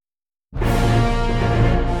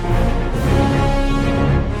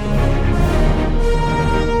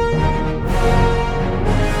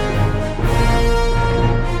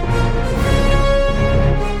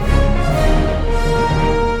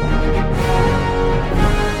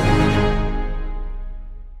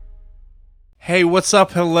Hey, what's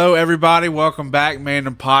up? Hello, everybody. Welcome back,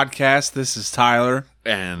 Mandem Podcast. This is Tyler.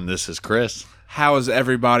 And this is Chris. How is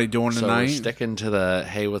everybody doing So tonight? we're sticking to the,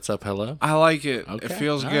 hey, what's up, hello? I like it. Okay. It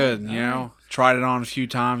feels All good, right. you know? Tried it on a few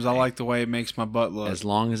times. I like the way it makes my butt look. As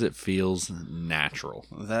long as it feels natural.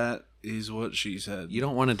 That is what she said. You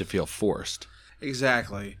don't want it to feel forced.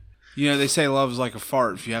 Exactly. You know, they say love is like a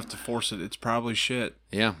fart. If you have to force it, it's probably shit.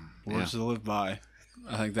 Yeah. Words to live by.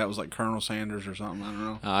 I think that was like Colonel Sanders or something. I don't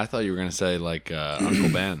know. I thought you were going to say like Uncle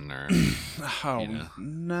Ben or... Oh,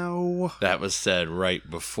 no. That was said right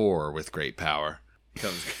before with great power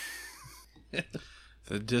comes...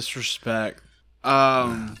 The disrespect.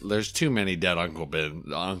 There's too many dead Uncle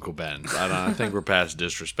Bens. I think we're past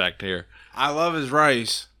disrespect here. I love his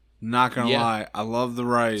rice. Not gonna Yeah. lie, I love the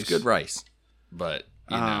rice. It's good rice. But,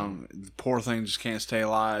 you know... The poor thing just can't stay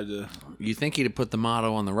alive. You think he'd have put the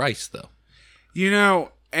motto on the rice, though. You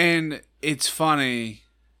know, and it's funny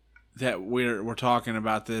that we're talking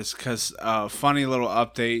about this because funny little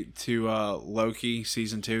update to Loki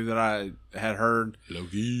season 2 that I had heard.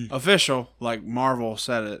 Loki. Official, like Marvel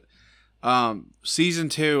said it. Season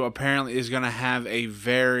 2 apparently is going to have a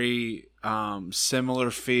very similar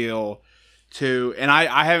feel to, and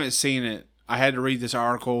I haven't seen it. I had to read this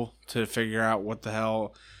article to figure out what the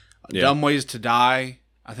hell. Yeah. Dumb Ways to Die.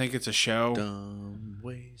 I think it's a show. Dumb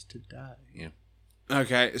ways to die. Yeah.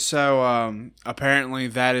 Okay, so apparently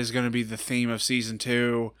that is going to be the theme of season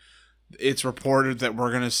 2. It's reported that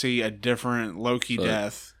we're going to see a different Loki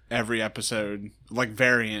death every episode, like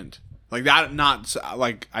variant, like that. Not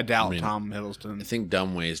like I doubt Tom Hiddleston. I think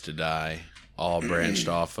Dumb Ways to Die all branched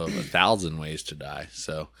off of 1,000 Ways to Die.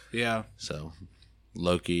 So Yeah, so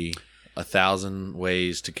Loki, 1,000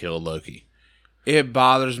 Ways to Kill Loki. it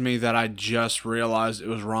bothers me that I just realized it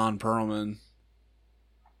was Ron Perlman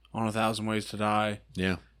on 1,000 Ways to Die.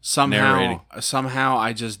 Yeah. Somehow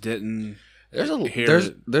I just didn't. There's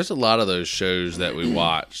it. there's a lot of those shows that we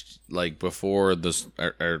watched like before our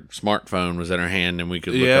smartphone was in our hand and we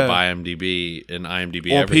could look up IMDb and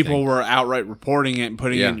IMDb Or everything. people were outright reporting it and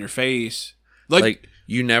putting it in your face. Like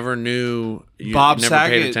you never knew. You Bob never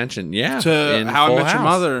Saget paid attention. Yeah. to in How Full I Met Your House.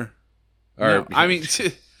 Mother. Or, No, I mean,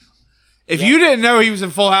 if you didn't know he was in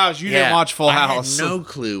Full House, you didn't watch Full House. I had no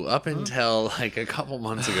clue up until like a couple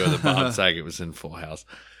months ago that Bob Saget was in Full House.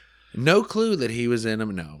 No clue that he was in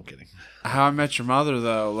them. No, I'm kidding. How I Met Your Mother,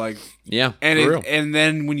 though, like Yeah, and and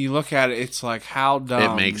then when you look at it, it's like how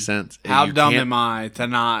dumb. it makes sense. How You dumb can't- am I to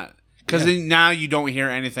not? Because now you don't hear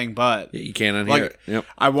anything but. You can't unhear Like it. Yep.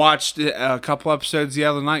 I watched a couple episodes the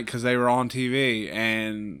other night because they were on TV,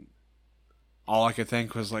 and all I could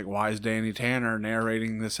think was like, why is Danny Tanner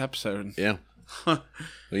narrating this episode? Yeah. Well,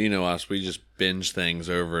 you know us. We just binge things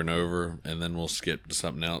over and over, and then we'll skip to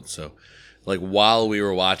something else. So, like while we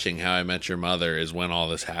were watching How I Met Your Mother is when all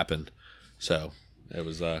this happened. So it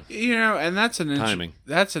was You know, and that's an timing.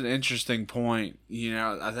 That's an interesting point. You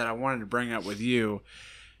know, that I wanted to bring up with you,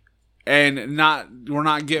 and we're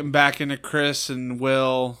not getting back into Chris and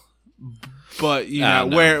Will, but you know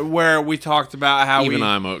no. where we talked about how even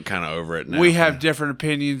I'm kind of over it now. we have different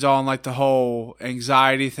opinions on like the whole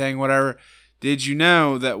anxiety thing, whatever. Did you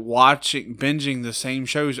know that binging the same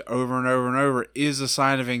shows over and over and over is a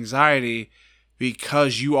sign of anxiety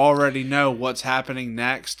because you already know what's happening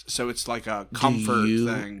next? So it's like a comfort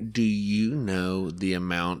thing. Do you know the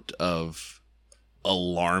amount of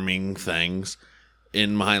alarming things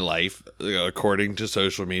in my life, according to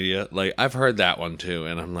social media? Like, I've heard that one too,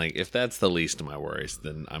 and I'm like, if that's the least of my worries,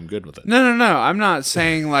 then I'm good with it. No. I'm not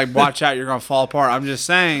saying like watch out, you're gonna fall apart. I'm just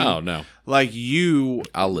saying, Oh no, like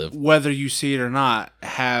I'll live. whether you see it or not,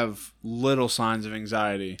 have little signs of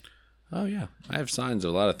anxiety. Oh yeah, I have signs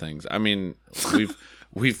of a lot of things. I mean,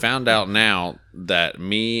 we found out now that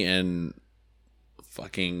me and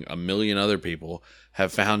fucking a million other people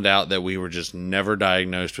have found out that we were just never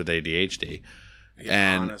diagnosed with ADHD.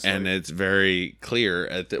 And it's very clear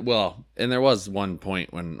and there was one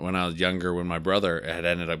point when I was younger when my brother had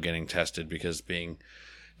ended up getting tested because being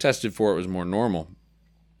tested for it was more normal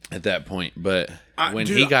at that point. But when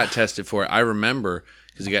he got tested for it, I remember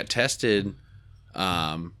because he got tested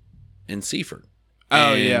in Seaford.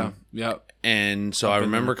 Oh yeah, yep. And so I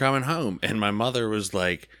remember coming home and my mother was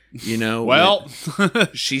like, you know, well,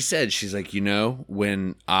 she's like, you know,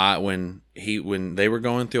 when they were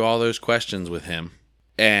going through all those questions with him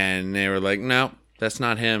and they were like, no, that's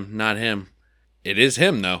not him. It is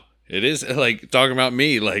him though. It is like talking about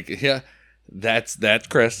me. Like, yeah, that's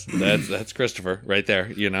Chris. That's Christopher right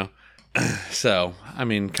there, you know? So, I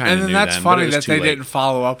mean, kind of. And then that's funny that they didn't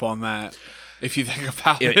follow up on that. If you think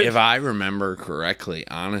about it. If I remember correctly,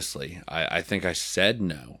 honestly, I think I said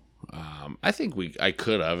no. I think I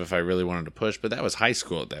could have if I really wanted to push, but that was high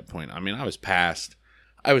school at that point. I mean, I was past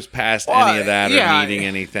any of that or needing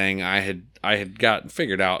anything. I had gotten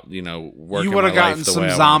figured out, working. You would have gotten some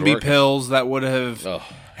zombie pills pills that would have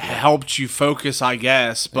helped you focus, I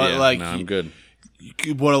guess. But I'm good.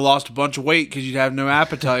 You would have lost a bunch of weight because you'd have no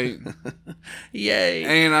appetite. Yay!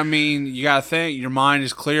 And I mean, you gotta think your mind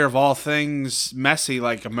is clear of all things messy,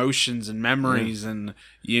 like emotions and memories, and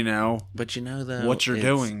But though, what you're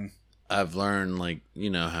doing. I've learned,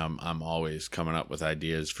 how I'm always coming up with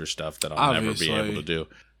ideas for stuff that I'll never be able to do.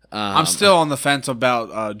 I'm still on the fence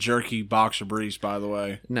about jerky boxer briefs, by the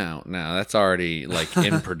way. No, that's already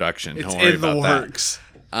in production. It's Don't worry in about the that. works.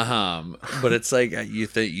 But it's like you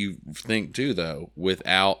think too, though,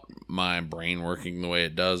 without my brain working the way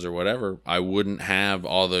it does or whatever, I wouldn't have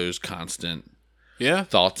all those constant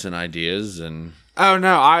thoughts and ideas. And oh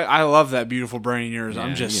no, I love that beautiful brain of yours.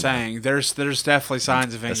 I'm just saying, there's definitely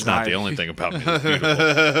signs of anxiety. That's not the only thing about me that's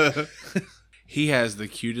beautiful. He has the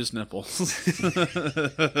cutest nipples. Featured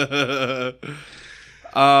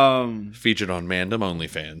on Mandem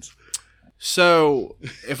OnlyFans. So,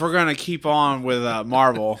 if we're gonna keep on with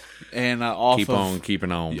Marvel and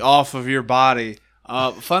keeping on off of your body,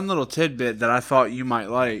 fun little tidbit that I thought you might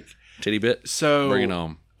like. Titty bit. So, bring it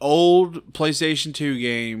on. Old PlayStation 2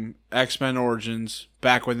 game, X-Men Origins,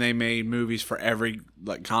 back when they made movies for every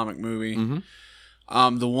comic movie.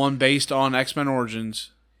 Mm-hmm. The one based on X-Men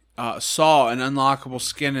Origins saw an unlockable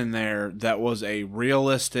skin in there that was a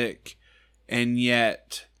realistic and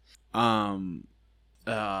yet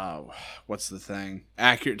what's the thing?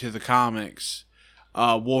 Accurate to the comics.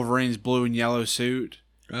 Wolverine's blue and yellow suit.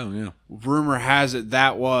 Oh yeah. Rumor has it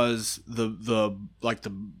that was the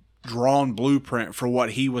drawn blueprint for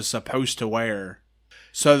what he was supposed to wear.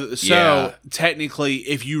 So technically,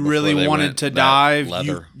 if you really wanted to dive,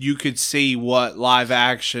 you could see what live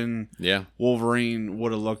action Wolverine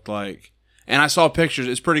would have looked like. And I saw pictures.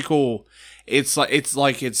 It's pretty cool. It's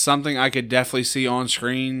something I could definitely see on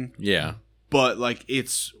screen. Yeah. But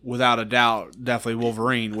it's without a doubt definitely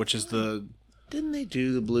Wolverine, which is the. Didn't they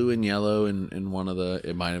do the blue and yellow in one of the?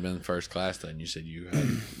 It might have been First Class. Then you said you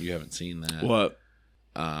haven't seen that. What?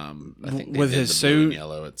 I think they with did his the suit, blue and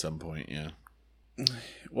yellow at some point. Yeah. It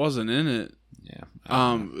wasn't in it. Yeah.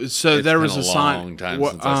 So it's there been was a sign. Long time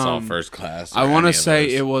since I saw First Class. I want to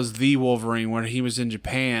say it was the Wolverine when he was in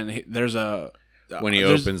Japan. There's when he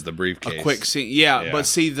opens the briefcase. A quick scene. Yeah, but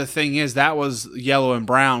see, the thing is, that was yellow and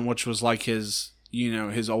brown, which was like his,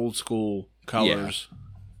 his old school colors.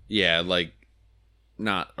 Yeah,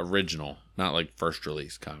 not original, not like first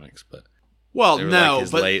release comics, but well, they were no,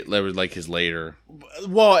 they were like his later.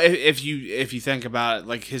 Well, if you think about it,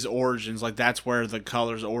 like his origins, that's where the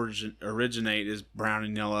colors originate is brown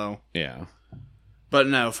and yellow. Yeah, but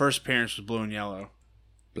no, first appearance was blue and yellow.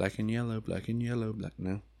 Black and yellow, black and yellow, black.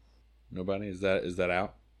 No. Nobody? Is that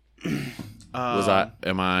out?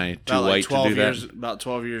 Am I too white to do that? About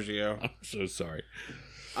 12 years ago. I'm so sorry.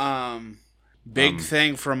 Big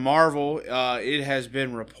thing from Marvel. It has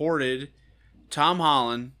been reported Tom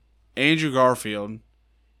Holland, Andrew Garfield,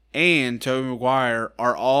 and Tobey Maguire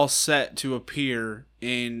are all set to appear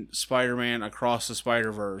in Spider-Man Across the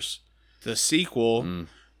Spider-Verse, the sequel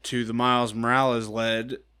to the Miles Morales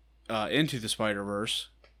led Into the Spider-Verse.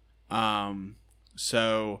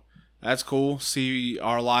 So that's cool. See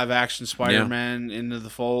our live-action Spider-Man into the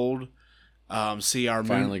fold. See our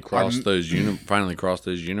finally cross those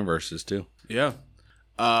universes too. Yeah.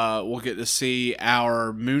 We'll get to see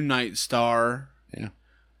our Moon Knight star. Yeah.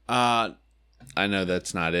 I know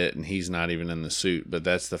that's not it, and he's not even in the suit, but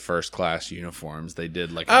that's the First Class uniforms. They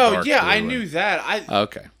did dark blue I knew that.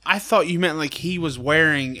 Okay. I thought you meant he was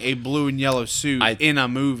wearing a blue and yellow suit in a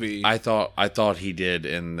movie. I thought he did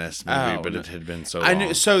in this movie, but it had been so long. I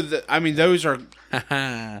knew, so those are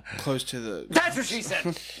close to the. That's what she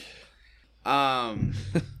said.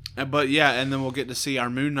 But yeah, and then we'll get to see our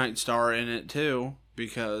Moon Knight star in it too,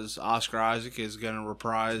 because Oscar Isaac is going to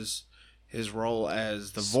reprise his role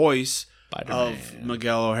as the voice of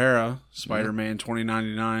Miguel O'Hara, Spider-Man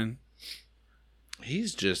 2099.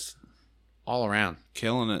 He's just all around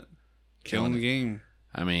killing it, killing the game.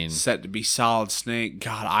 I mean, set to be Solid Snake.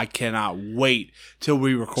 God, I cannot wait till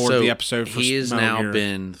we record the episode for he has now Gear.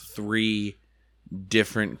 Been 3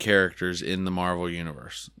 different characters in the Marvel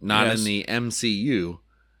universe, not in the MCU,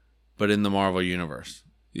 but in the Marvel universe.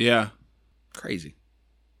 Yeah, crazy.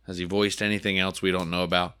 Has he voiced anything else we don't know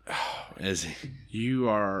about? Is he? You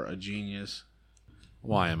are a genius.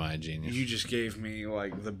 Why am I a genius? You just gave me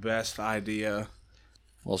the best idea.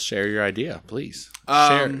 Well, share your idea, please.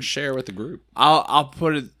 Share with the group. I'll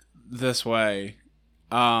put it this way.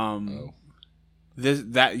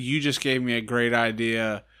 that you just gave me a great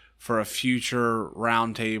idea for a future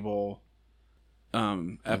roundtable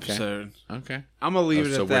episode. Okay. I'm gonna leave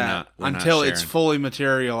it so at that we're not until it's sharing. fully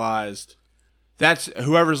materialized. That's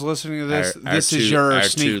whoever's listening to this. This is your our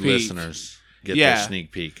sneak two peek. listeners get their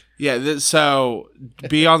sneak peek. Yeah. So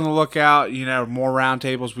be on the lookout. More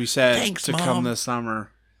roundtables. We said Thanks, to Mom. come this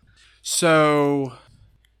summer. So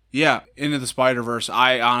yeah, Into the Spider-Verse.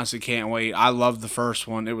 I honestly can't wait. I loved the first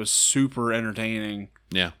one. It was super entertaining.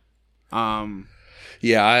 Yeah.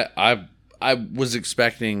 Yeah, I was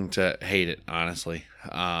expecting to hate it, honestly.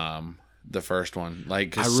 The first one,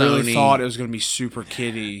 like, I 'cause really Sony, thought it was going to be super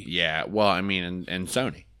kiddie. Yeah, well, I mean, and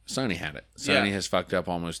Sony had it. Sony has fucked up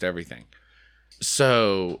almost everything.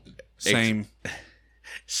 So Same.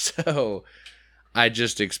 So I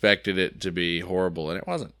just expected it to be horrible, and it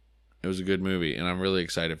wasn't. It was a good movie, and I'm really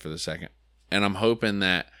excited for the second. And I'm hoping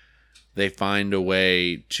that they find a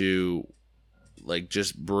way to, like,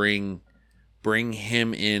 just bring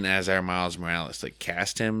him in as our Miles Morales. Like,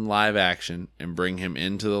 cast him live action and bring him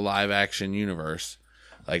into the live action universe.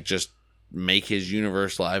 Like, just make his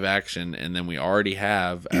universe live action, and then we already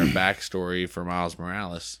have our backstory for Miles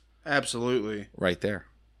Morales Absolutely. right there.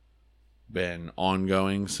 Been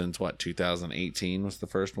ongoing since, 2018 was the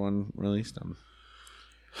first one released?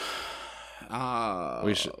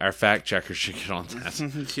 Our fact checker should get on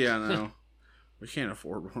that. Yeah, no. We can't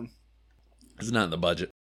afford one. It's not in the budget.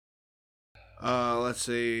 Let's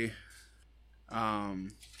see.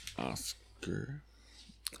 Oscar.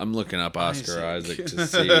 I'm looking up Oscar Isaac to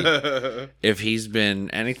see see. if he's been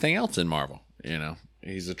anything else in Marvel.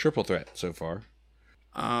 He's a triple threat so far.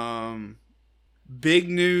 Big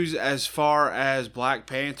news as far as Black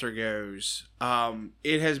Panther goes.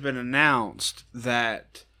 It has been announced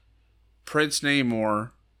that Prince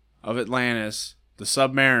Namor of Atlantis, the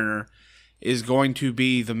Submariner, is going to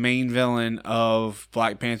be the main villain of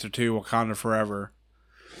Black Panther 2 Wakanda Forever.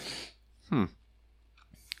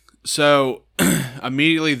 So,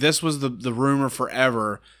 immediately, this was the rumor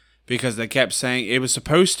forever because they kept saying it was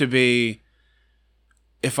supposed to be,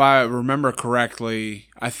 if I remember correctly,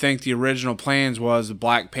 I think the original plans was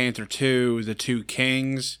Black Panther 2, the Two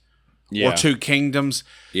Kings, or Two Kingdoms,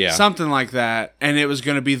 something like that. And it was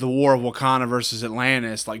going to be the War of Wakanda versus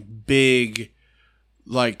Atlantis, like big,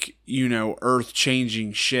 like,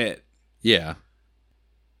 earth-changing shit. Yeah.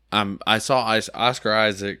 I saw Oscar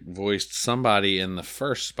Isaac voiced somebody in the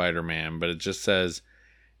first Spider-Man, but it just says,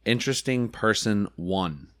 interesting person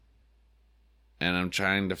 1. And I'm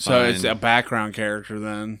trying to find... So it's a background character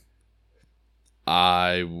then?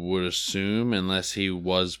 I would assume, unless he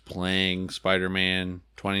was playing Spider-Man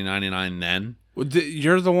 2099 then.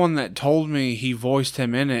 You're the one that told me he voiced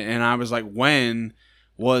him in it, and I was like, when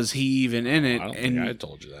was he even in it? I don't think I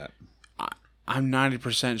told you that. I'm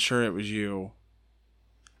 90% sure it was you.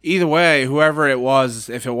 Either way, whoever it was,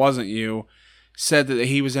 if it wasn't you, said that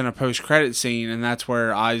he was in a post-credit scene, and that's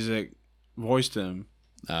where Isaac voiced him.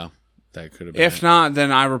 Oh, that could have been If not,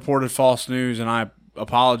 then I reported false news, and I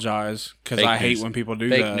apologize, because I hate when people do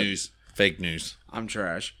that. Fake news. I'm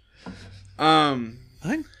trash.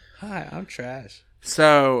 Hi, I'm trash.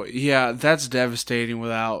 So, yeah, that's devastating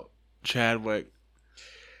without Chadwick.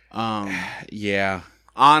 Yeah.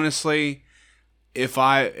 Honestly, if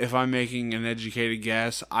I'm making an educated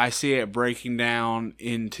guess, I see it breaking down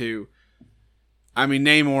into... I mean,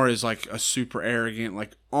 Namor is like a super arrogant,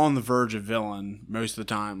 like on the verge of villain most of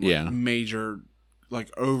the time. Like major,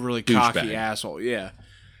 like overly cocky asshole. Yeah.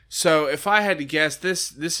 So if I had to guess,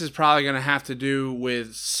 this is probably going to have to do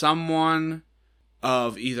with someone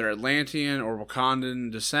of either Atlantean or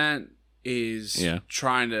Wakandan descent is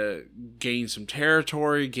trying to gain some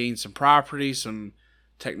territory, gain some property, some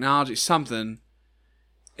technology, something.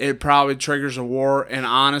 It probably triggers a war, and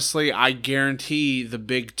honestly, I guarantee the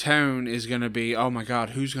big tone is going to be, oh my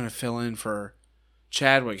god, who's going to fill in for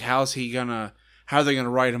Chadwick? How are they going to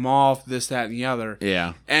write him off, this, that, and the other?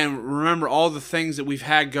 Yeah. And remember all the things that we've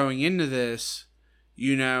had going into this,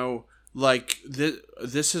 like,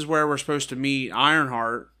 this is where we're supposed to meet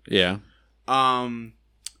Ironheart. Yeah.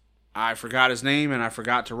 I forgot his name, and I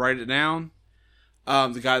forgot to write it down.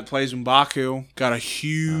 The guy that plays M'Baku got a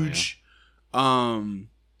huge...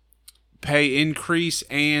 pay increase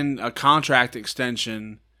and a contract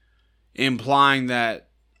extension, implying that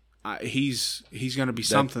he's going to be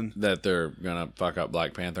something. That they're going to fuck up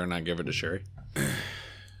Black Panther and not give it to Shuri?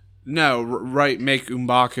 No, right, make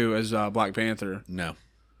M'Baku as Black Panther. No,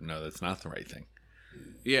 that's not the right thing.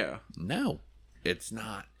 Yeah. No, it's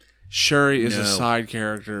not. Shuri is a side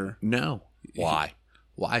character. No. Why?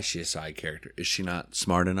 Why is she a side character? Is she not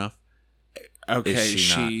smart enough? Okay,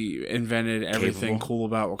 she invented everything cool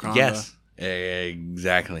about Wakanda. Yes,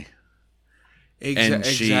 Exactly. And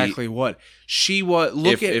exactly what she was.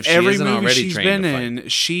 Look at every movie she's been in.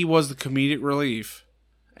 She was the comedic relief.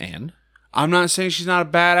 And I'm not saying she's not a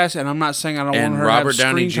badass, and I'm not saying I don't want her Robert to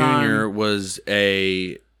have Downey screen time. Jr. was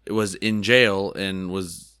in jail and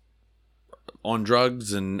was on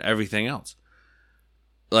drugs and everything else.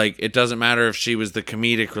 Like, it doesn't matter if she was the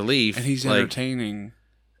comedic relief, and he's entertaining,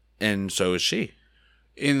 and so is she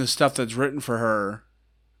in the stuff that's written for her.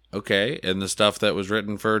 Okay, and the stuff that was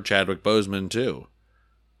written for Chadwick Boseman too.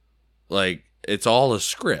 Like, it's all a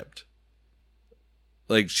script.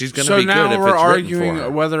 Like, she's going to be good if it's written for her. So now we're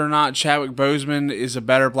arguing whether or not Chadwick Boseman is a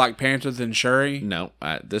better Black Panther than Shuri? No,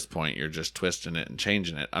 at this point, you're just twisting it and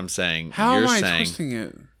changing it. I'm saying... How am I twisting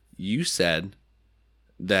it? You said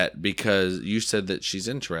that because... You said that she's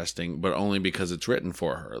interesting, but only because it's written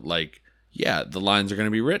for her. Like, yeah, the lines are going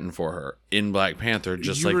to be written for her in Black Panther,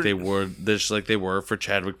 just like they were for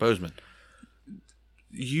Chadwick Boseman.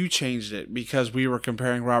 You changed it because we were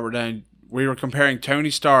comparing Robert Downey... We were comparing Tony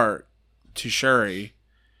Stark to Shuri...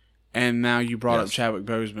 And now you brought up Chadwick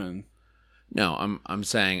Boseman. No, I'm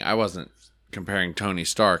saying I wasn't comparing Tony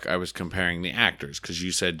Stark. I was comparing the actors because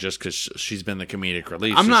you said just because she's been the comedic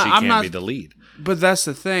relief, she can't be the lead. But that's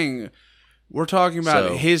the thing. We're talking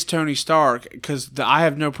about his Tony Stark because I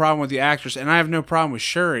have no problem with the actress, and I have no problem with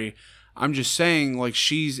Shuri. I'm just saying, like,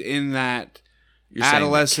 she's in that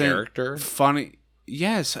adolescent character, funny.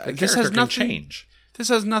 Yes, this has nothing. Change. This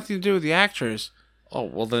has nothing to do with the actress. Oh,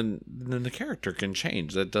 well, then the character can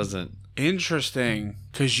change. That doesn't... Interesting.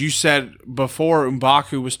 Because you said before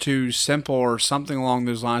M'Baku was too simple or something along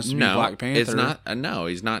those lines to be Black Panther. It's not. No,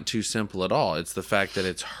 he's not too simple at all. It's the fact that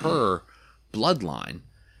it's her bloodline.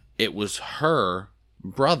 It was her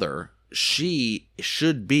brother. She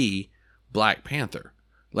should be Black Panther.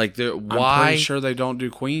 Like, why... I'm pretty sure they don't do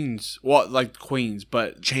queens. Well, like queens,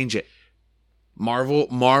 but... Change it.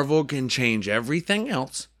 Marvel can change everything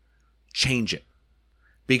else. Change it.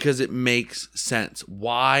 Because it makes sense.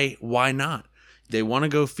 Why not? They want to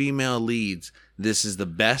go female leads. This is the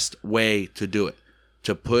best way to do it.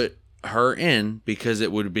 To put her in because it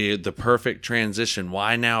would be the perfect transition.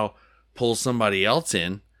 Why now pull somebody else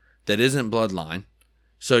in that isn't Bloodline?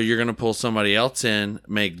 So you're going to pull somebody else in,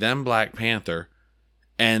 make them Black Panther,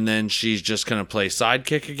 and then she's just going to play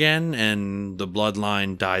sidekick again and the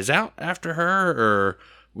Bloodline dies out after her? Or are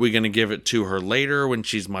we going to give it to her later when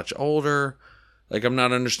she's much older? Like, I'm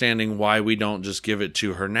not understanding why we don't just give it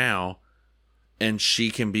to her now and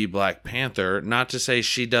she can be Black Panther. Not to say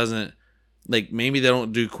she doesn't, like, maybe they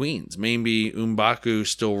don't do queens. Maybe M'Baku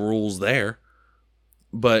still rules there.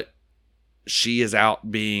 But she is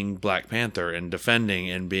out being Black Panther and defending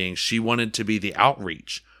and being, she wanted to be the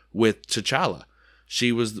outreach with T'Challa.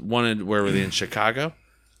 She wanted, where were they, in Chicago?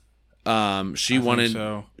 She wanted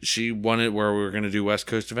where we were going to do West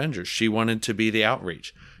Coast Avengers. She wanted to be the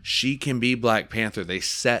outreach. She can be Black Panther. They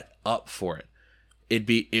set up for it.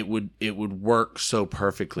 It would work so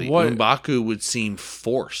perfectly. M'Baku would seem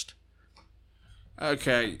forced.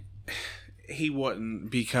 Okay, he wouldn't,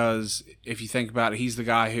 because if you think about it, he's the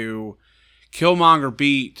guy who Killmonger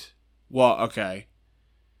beat. Well, okay,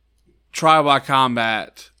 trial by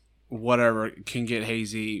combat, whatever, can get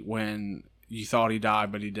hazy when you thought he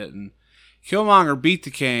died, but he didn't. Killmonger beat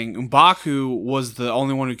the king. M'Baku was the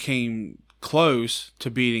only one who came close to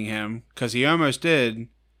beating him because he almost did,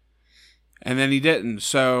 and then he didn't.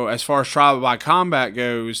 So as far as trial by combat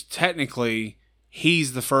goes, technically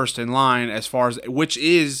he's the first in line as far as, which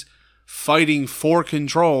is fighting for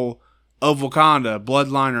control of Wakanda,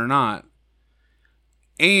 bloodline or not.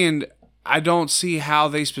 And I don't see how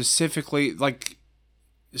they specifically like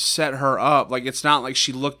set her up. Like, it's not like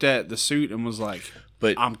she looked at the suit and was like,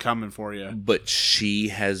 but I'm coming for you. But she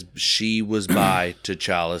was by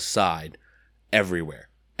T'Challa's side everywhere.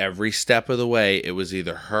 Every step of the way, it was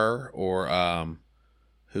either her or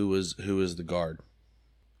who was the guard?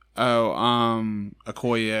 Oh,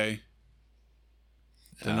 Okoye.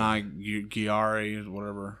 Denai Giari,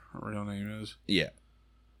 whatever her real name is. Yeah.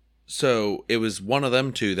 So it was one of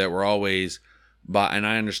them two that were always by, and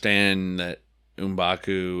I understand that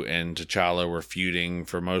M'Baku and T'Challa were feuding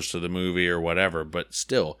for most of the movie or whatever, but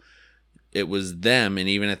still, it was them, and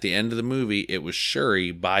even at the end of the movie, it was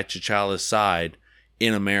Shuri by T'Challa's side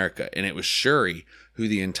in America, and it was Shuri who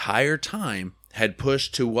the entire time had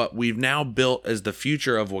pushed to what we've now built as the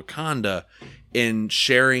future of Wakanda in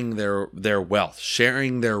sharing their wealth,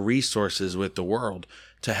 sharing their resources with the world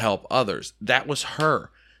to help others. That was her.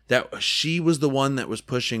 That she was the one that was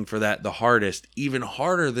pushing for that the hardest, even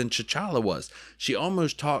harder than T'Challa was. She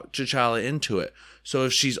almost talked T'Challa into it. So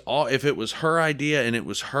if it was her idea and it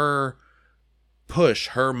was her push,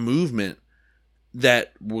 her movement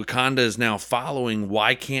that Wakanda is now following,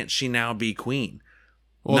 why can't she now be queen?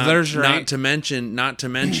 Well, there's your not to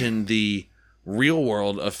mention the real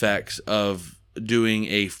world effects of doing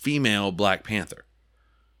a female Black Panther.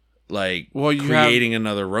 Like, creating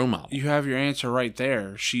another role model. You have your answer right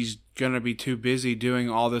there. She's going to be too busy doing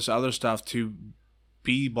all this other stuff to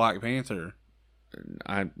be Black Panther.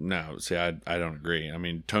 I don't agree. I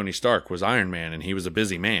mean, Tony Stark was Iron Man, and he was a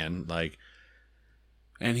busy man. Like,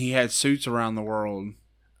 and he had suits around the world.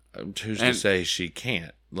 Who's to say she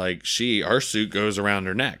can't? Like, her suit goes around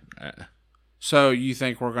her neck. So you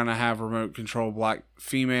think we're going to have remote control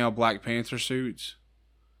female Black Panther suits?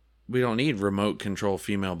 We don't need remote control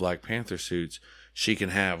female Black Panther suits. She can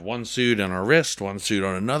have one suit on her wrist, one suit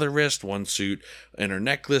on another wrist, one suit in her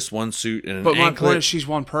necklace, one suit in an anklet. But my point is, she's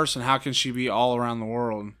one person. How can she be all around the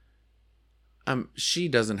world? She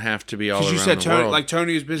doesn't have to be all around the world. Because you said Tony,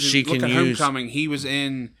 Tony was busy. Look at Homecoming. He was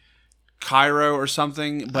in Cairo or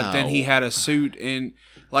something, but then he had a suit in...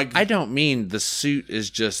 I don't mean the suit is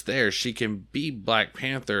just there. She can be Black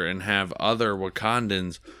Panther and have other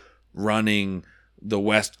Wakandans running the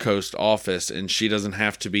West Coast office, and she doesn't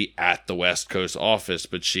have to be at the West Coast office,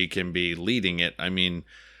 but she can be leading it. I mean,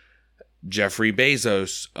 Jeffrey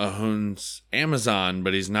Bezos owns Amazon,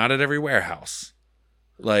 but he's not at every warehouse.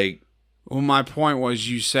 Well, my point was,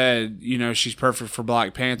 you said, she's perfect for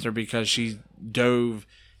Black Panther because she dove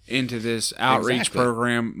into this outreach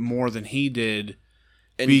program more than he did,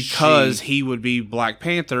 and because he would be Black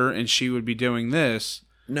Panther and she would be doing this.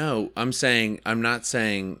 No, I'm not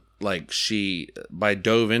saying she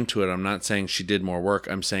dove into it. I'm not saying she did more work.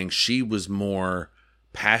 I'm saying she was more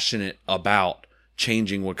passionate about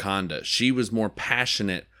changing Wakanda. She was more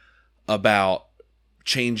passionate about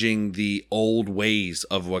changing the old ways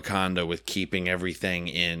of Wakanda with keeping everything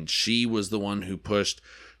in. She was the one who pushed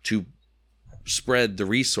to spread the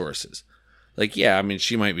resources.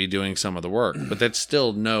 She might be doing some of the work, but that's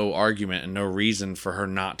still no argument and no reason for her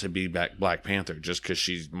not to be Black Panther just because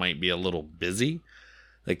she might be a little busy.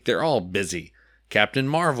 They're all busy. Captain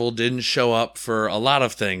Marvel didn't show up for a lot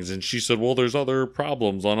of things, and she said, well, there's other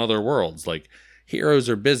problems on other worlds. Heroes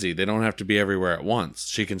are busy. They don't have to be everywhere at once.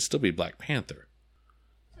 She can still be Black Panther.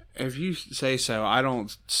 If you say so, I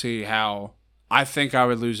don't see how. I think I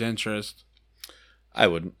would lose interest. I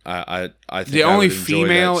wouldn't. I think the I only would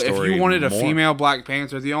female, if you wanted a female Black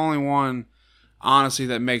Panther, the only one, honestly,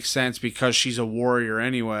 that makes sense because she's a warrior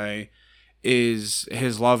anyway, is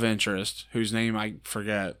his love interest, whose name I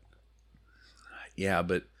forget. Yeah,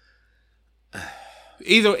 but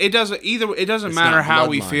it doesn't matter how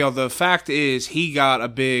we feel. The fact is, he got a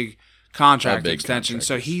big contract extension,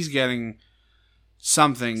 so he's getting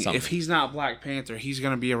something. If he's not Black Panther, he's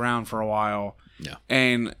going to be around for a while. Yeah,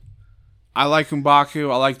 and I like M'Baku.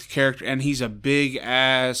 I like the character, and he's a big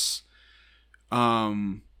ass,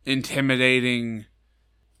 intimidating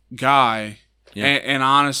guy. Yeah. And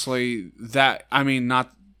honestly, not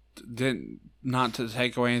to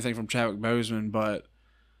take away anything from Chadwick Boseman, but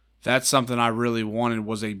that's something I really wanted,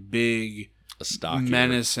 was a big,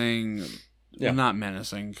 menacing, well, not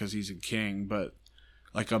menacing because he's a king, but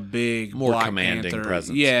a big, more Black commanding Panther.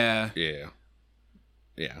 presence. Yeah.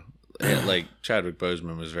 Chadwick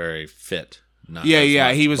Boseman was very fit.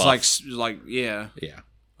 He was buff. Yeah.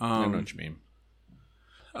 I know what you mean.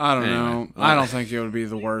 I don't know. I don't think it would be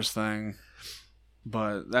the worst thing,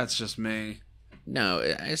 but that's just me. No,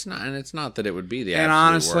 it's not, and it's not that it would be the and absolute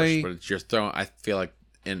honestly, worst, but it's I feel like,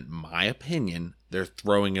 in my opinion, they're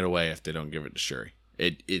throwing it away if they don't give it to Shuri.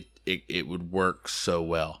 It would work so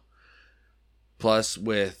well. Plus,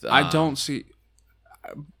 with I don't see,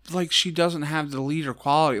 she doesn't have the leader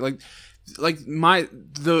quality.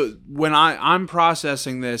 When I'm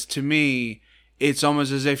processing this, to me, it's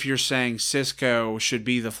almost as if you're saying Cisco should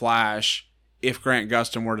be the Flash if Grant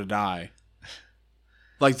Gustin were to die.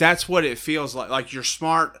 That's what it feels like. You're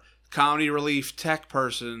smart, comedy relief tech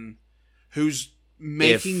person who's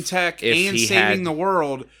making tech and saving the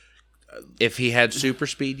world. If he had super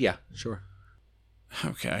speed, yeah, sure.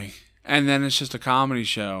 Okay. And then it's just a comedy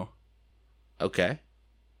show. Okay.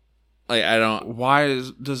 I don't... Why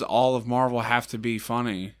does all of Marvel have to be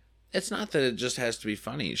funny? It's not that it just has to be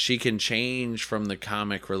funny. She can change from the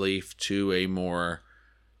comic relief to a more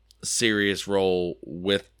serious role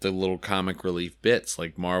with the little comic relief bits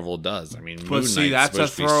like Marvel does. But see, that's a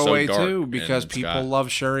throwaway too, because people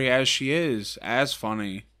love Shuri as she is, as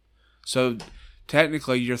funny. So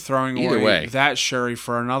technically, you're throwing away that Shuri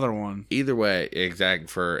for another one. Either way,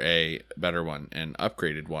 exact, for a better one, an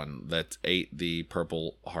upgraded one that ate the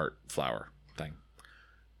purple heart flower thing.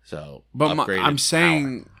 So, but I'm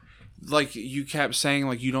saying like you kept saying,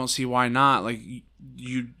 like you don't see why not. Like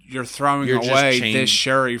you're throwing You're just away change- this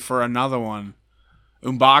Shuri for another one.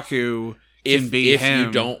 M'Baku can be if him.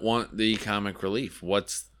 you don't want the comic relief,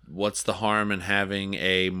 what's the harm in having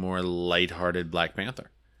a more lighthearted Black Panther?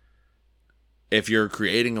 If you're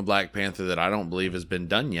creating a Black Panther that I don't believe has been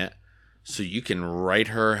done yet, so you can write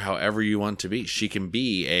her however you want to be. She can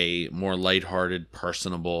be a more lighthearted,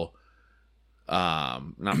 personable,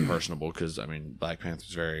 not personable, because I mean Black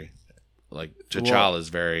Panther's very, like T'Challa is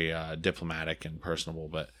very diplomatic and personable,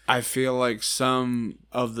 but I feel like some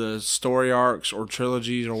of the story arcs or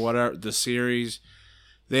trilogies or whatever, the series,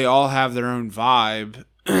 they all have their own vibe,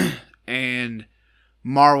 and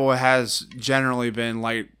Marvel has generally been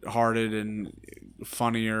lighthearted and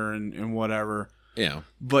funnier and whatever. yeah.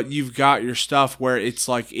 But you've got your stuff where it's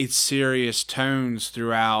like it's serious tones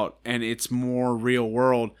throughout and it's more real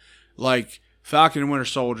world. Like Falcon and Winter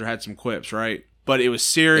Soldier had some quips, right? But it was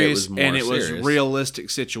serious and it was realistic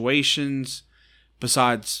situations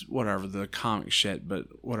besides whatever the comic shit, but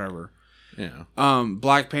whatever. Yeah.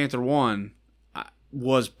 Black Panther 1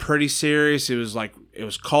 was pretty serious. It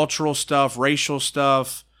was cultural stuff, racial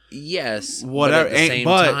stuff. Yes. Whatever. But at the same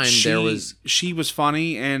time, she was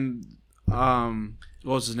funny and what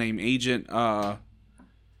was his name? Agent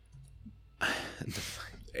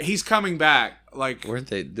he's coming back. Like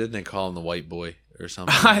didn't they call him the white boy or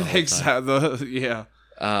something? I think so. Yeah.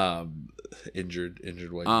 Injured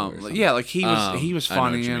white boy. Or something. Yeah, like he was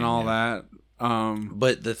funny and all that.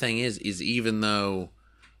 But the thing is even though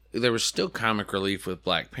there was still comic relief with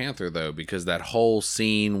Black Panther, though, because that whole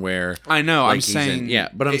scene where I know, like, I'm saying,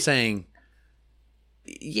 I'm saying,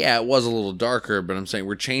 yeah, it was a little darker, but I'm saying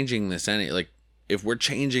we're changing this. If we're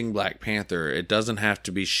changing Black Panther, it doesn't have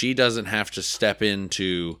to be. She doesn't have to step in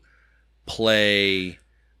to play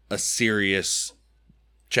a serious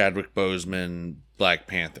Chadwick Boseman Black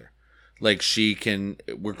Panther. Like she can.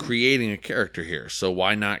 We're creating a character here, so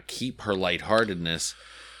why not keep her lightheartedness?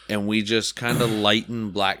 And we just kind of lighten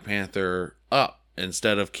Black Panther up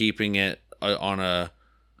instead of keeping it on a.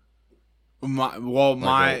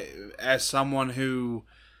 As someone who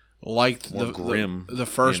liked the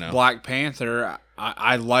first Black Panther,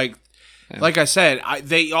 I liked. Yeah. Like I said,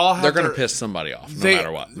 they all have. They're going to piss somebody off no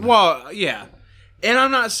matter what. Well, yeah, and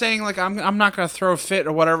I'm not saying like I'm not going to throw a fit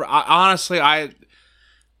or whatever.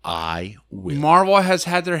 I will. Marvel has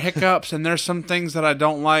had their hiccups, and there's some things that I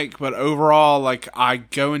don't like, but overall, like I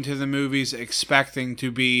go into the movies expecting to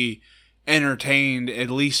be entertained, at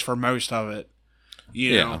least for most of it.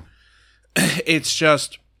 You know, it's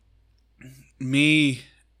just me.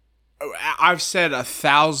 I've said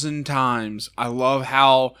 1,000 times, I love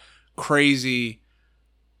how crazy,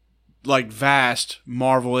 like vast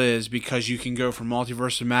Marvel is because you can go from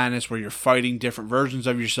Multiverse of Madness where you're fighting different versions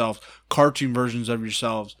of yourself, cartoon versions of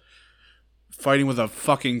yourselves, fighting with a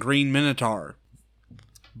fucking green Minotaur.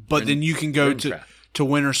 But then you can go to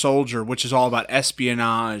Winter Soldier, which is all about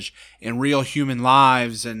espionage and real human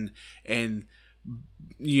lives and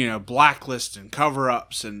you know, blacklist and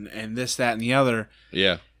cover-ups and this, that, and the other.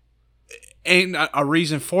 Yeah. And a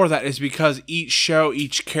reason for that is because each show,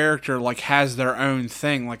 each character, like, has their own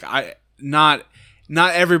thing. Like, not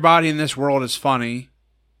everybody in this world is funny.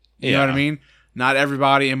 You know what I mean? Not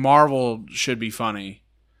everybody in Marvel should be funny.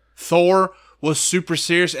 Thor was super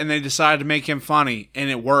serious, and they decided to make him funny, and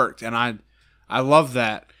it worked. And I love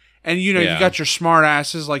that. And, you know, you got your smart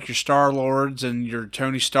asses, like your Star-Lords and your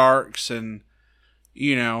Tony Starks, and,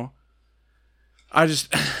 you know...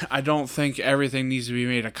 I don't think everything needs to be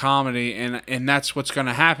made a comedy, and that's what's going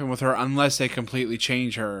to happen with her unless they completely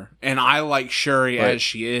change her. And I like Shuri as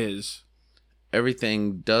she is.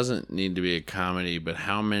 Everything doesn't need to be a comedy, but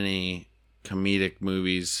how many comedic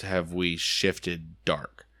movies have we shifted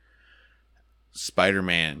dark?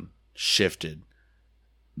 Spider-Man shifted.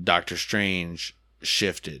 Doctor Strange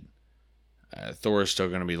shifted. Thor is still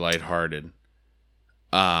going to be lighthearted.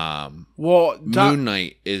 Moon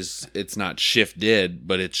Knight it's not shifted,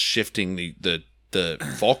 but it's shifting the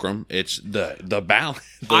fulcrum. It's the balance,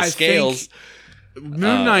 the scales.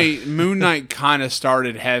 Moon Knight kind of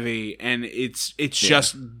started heavy, and it's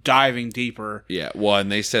just diving deeper. Yeah, well,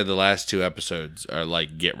 and they said the last 2 episodes are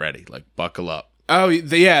like get ready, like buckle up. Oh,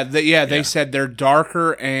 they said they're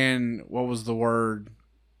darker, and what was the word?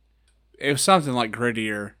 It was something like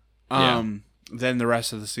grittier than the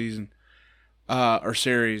rest of the season. Or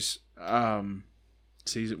series,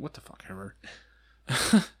 season, what the fuck ever.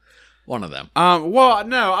 One of them. Well,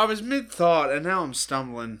 no, I was mid-thought, and now I'm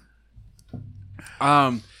stumbling.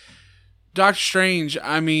 Doctor Strange,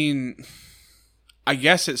 I mean, I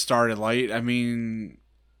guess it started late. I mean,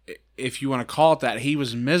 if you want to call it that, he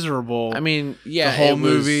was miserable. I mean, yeah, the whole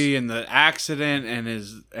movie and the accident and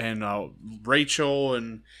Rachel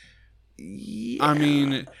and yeah. I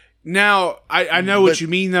mean, now I know what you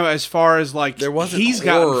mean though. As far as like there wasn't he's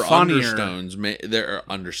horror gotten funnier.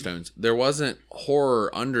 There wasn't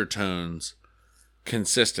horror undertones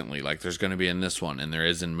consistently. Like there's going to be in this one, and there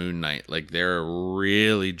is in Moon Knight. Like they're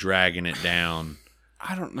really dragging it down.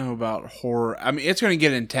 I don't know about horror. I mean, it's going to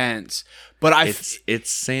get intense, but it's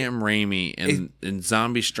Sam Raimi, and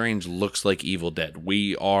Zombie Strange looks like Evil Dead.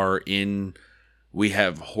 We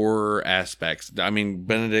have horror aspects. I mean,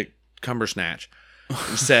 Benedict Cumbersnatch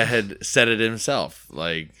said it himself.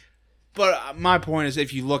 Like, but my point is,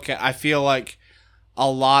 if you look at, I feel like a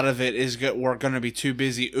lot of it is we're going to be too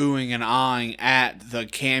busy oohing and ahhing at the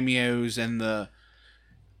cameos and the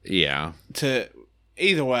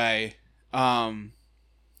either way.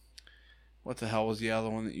 What the hell was the other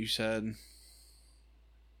one that you said?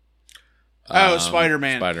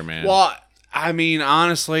 Spider-Man. Spider-Man. Well, I mean,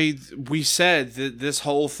 honestly, we said that this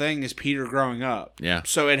whole thing is Peter growing up. Yeah.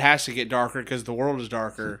 So it has to get darker because the world is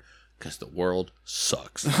darker. Because the world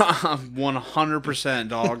sucks. 100%,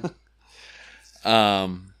 dog.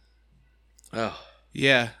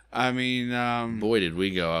 Yeah. I mean, boy, did we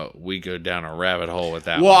go down a rabbit hole with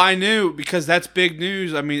that. Well, one. I knew because that's big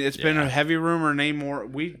news. I mean, it's been a heavy rumor.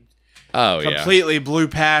 Namor, completely blew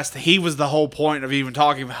past. He was the whole point of even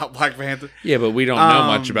talking about Black Panther. Yeah, but we don't know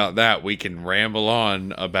much about that. We can ramble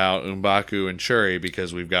on about M'Baku and Shuri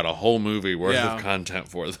because we've got a whole movie worth of content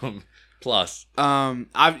for them. Plus,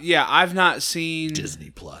 I've not seen Disney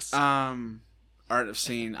Plus. I've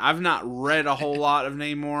not read a whole lot of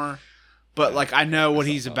Namor, but like I know what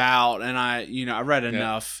he's about, and I read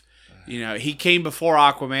enough. He came before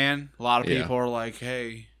Aquaman. A lot of people are like,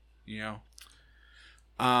 hey,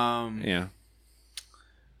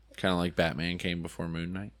 kind of like Batman came before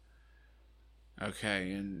Moon Knight.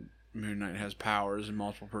 Okay, and Moon Knight has powers and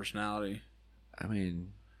multiple personality. I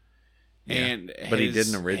mean, but he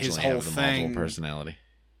didn't originally have the multiple personality.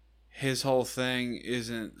 His whole thing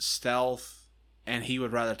isn't stealth, and he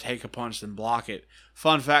would rather take a punch than block it.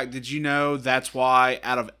 Fun fact: did you know that's why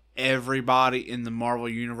out of everybody in the Marvel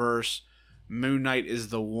universe, Moon Knight is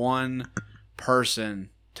the one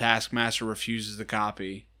person Taskmaster refuses to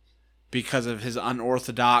copy because of his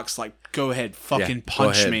unorthodox, like, go ahead, fucking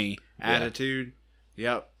punch me attitude.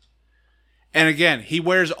 Yep. And again, he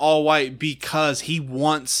wears all white because he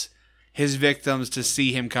wants his victims to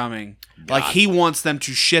see him coming. Like, he wants them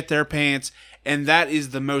to shit their pants, and that is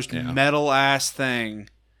the most metal-ass thing.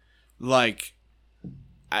 Like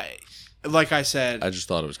I said... I just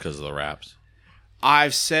thought it was because of the raps.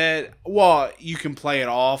 I've said, well, you can play it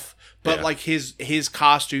off, but like his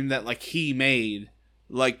costume that like he made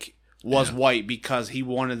like was white because he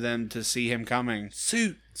wanted them to see him coming.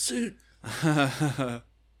 Suit.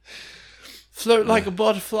 Float like a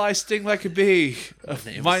butterfly, sting like a bee.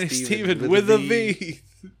 My name's Steven with a V.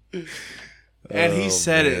 And he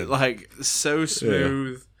said it like so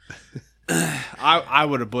smooth. I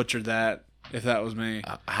would have butchered that if that was me.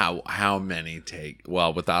 How many take?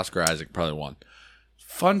 Well, with Oscar Isaac, probably one.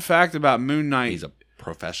 Fun fact about Moon Knight. He's a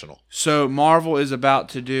professional. So Marvel is about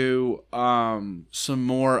to do some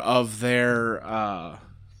more of their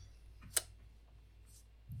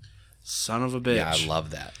son of a bitch. Yeah, I love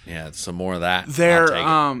that. Yeah, some more of that. Their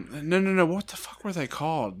no. What the fuck were they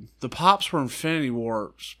called? The Pops were Infinity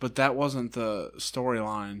Warps, but that wasn't the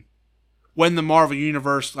storyline. When the Marvel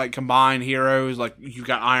Universe like combined heroes, like you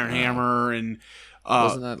got Iron Hammer and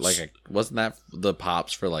wasn't that the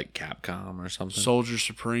Pops for like Capcom or something? Soldier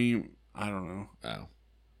Supreme. I don't know. Oh,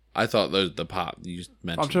 I thought the pop you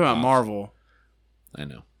mentioned. I'm talking about Marvel. I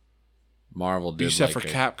know. Marvel did. You said for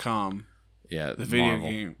Capcom. Yeah, the video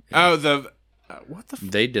game. Yeah. Oh, what the?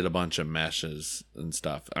 They did a bunch of meshes and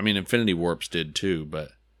stuff. I mean, Infinity Warps did too,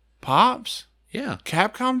 but Pops. Yeah,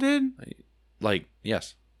 Capcom did. Like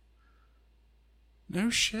yes. No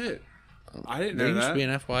shit. I didn't know that. They used to be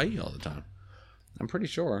in FYE all the time. I'm pretty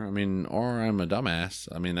sure. I mean, or I'm a dumbass.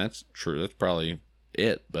 I mean, that's true. That's probably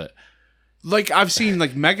it. But like, I've seen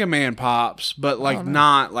like Mega Man Pops, but like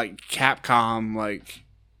not like Capcom, like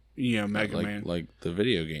Mega Man, like the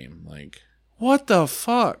video game. Like what the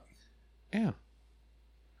fuck? Yeah,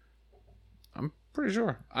 I'm pretty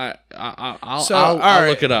sure. I'll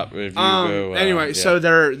look it up if you go. Anyway, so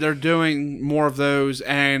they're doing more of those,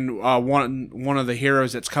 and one of the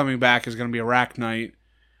heroes that's coming back is going to be Arachnite,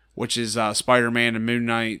 which is Spider-Man and Moon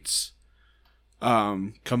Knight's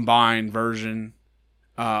combined version.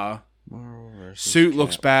 Suit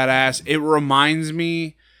looks badass. It reminds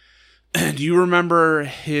me Do you remember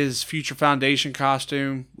his Future Foundation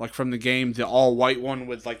costume, like from the game, the all white one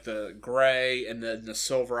with like the gray and the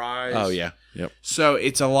silver eyes? Oh yeah, yep. So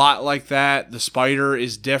it's a lot like that. The spider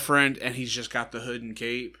is different, and he's just got the hood and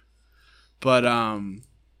cape. But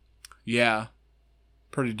yeah,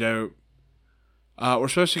 pretty dope. We're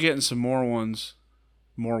supposed to get in some more ones.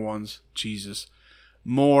 Jesus,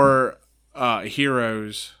 more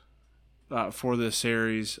heroes for this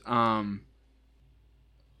series.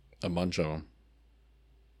 A bunch of them.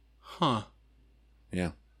 Huh.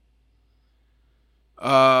 Yeah.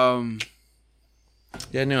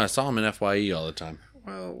 Yeah, no, I saw him in FYE all the time.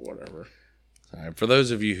 Well, whatever. Sorry. For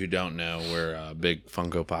those of you who don't know, we're big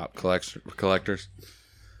Funko Pop collectors.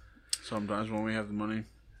 Sometimes when we have the money.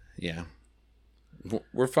 Yeah.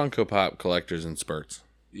 We're Funko Pop collectors in spurts.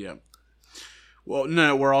 Yeah. Well,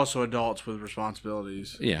 no, we're also adults with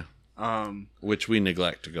responsibilities. Yeah. Which we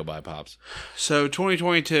neglect to go buy pops. So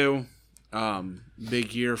 2022,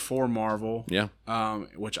 big year for Marvel. Yeah.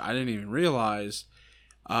 Which I didn't even realize.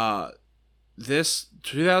 This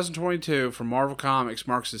 2022 for Marvel Comics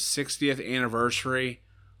marks the 60th anniversary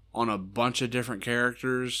on a bunch of different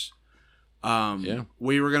characters. Yeah.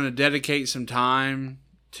 We were going to dedicate some time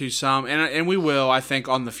to some, and we will, I think,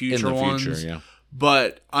 on the future ones. In the future, yeah.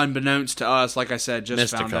 But unbeknownst to us, like I said,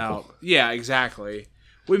 just found out. Yeah, exactly.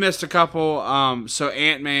 We missed a couple. So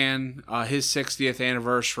Ant-Man, his 60th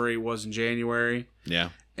anniversary was in January. Yeah.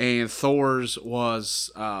 And Thor's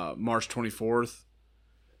was March 24th.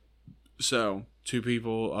 So, two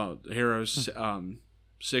people, heroes,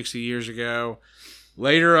 60 years ago.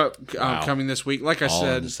 Later coming this week, like I all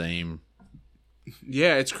said. In the same.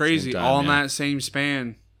 Yeah, it's crazy. Time, all in that same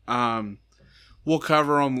span. We'll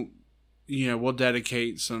cover them. We'll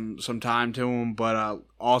dedicate some time to them, but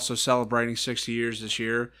also celebrating 60 years this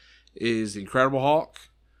year is the Incredible Hulk,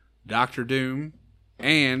 Doctor Doom,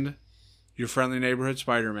 and your friendly neighborhood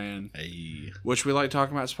Spider-Man. Hey. Which we like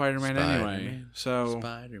talking about Spider-Man anyway, so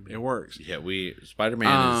it works. Yeah,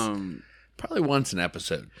 Spider-Man is probably once an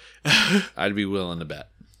episode. I'd be willing to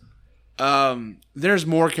bet. There's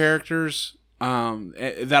more characters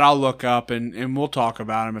that I'll look up and we'll talk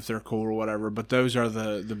about them if they're cool or whatever. But those are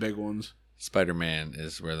the big ones. Spider-Man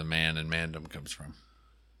is where the man in mandom comes from.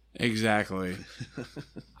 Exactly.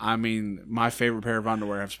 I mean, my favorite pair of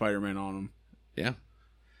underwear have Spider-Man on them. Yeah.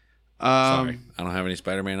 Sorry, I don't have any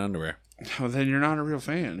Spider-Man underwear. Well, then you're not a real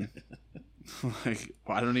fan.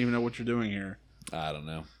 I don't even know what you're doing here. I don't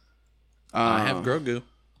know. I have Grogu.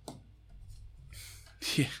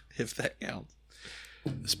 Yeah. If that counts.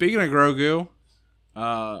 Speaking of Grogu,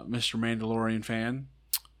 Mr. Mandalorian fan.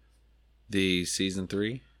 The season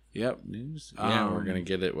 3 news. Yeah, we're gonna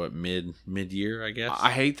get it mid-year, I guess.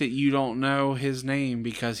 I hate that you don't know his name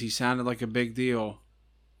because he sounded like a big deal.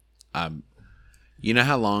 You know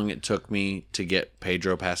how long it took me to get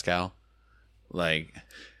Pedro Pascal? And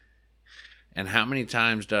how many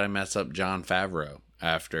times did I mess up Jon Favreau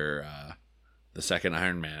after the second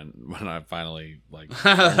Iron Man when I finally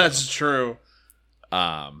That's true.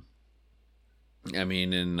 I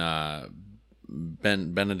mean, in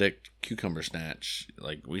Benedict Cucumber Snatch,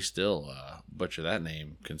 we still butcher that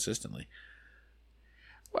name consistently.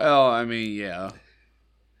 Well, I mean, yeah.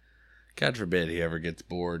 God forbid he ever gets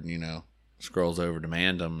bored and, scrolls over to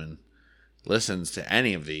Mandem and listens to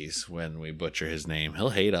any of these when we butcher his name. He'll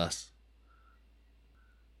hate us.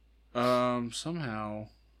 Somehow,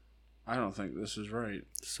 I don't think this is right.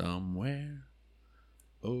 Somewhere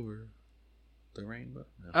over the rainbow.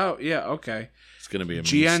 No. Oh, yeah, okay. It's going to be a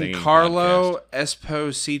Giancarlo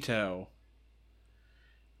Esposito.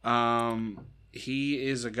 He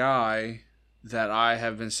is a guy that I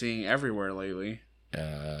have been seeing everywhere lately.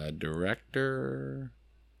 Director.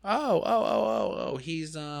 Oh.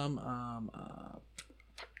 He's Yep.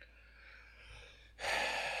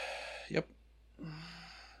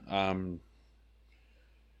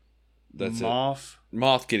 That's Moth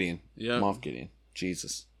Gideon. Yeah. Moth Gideon.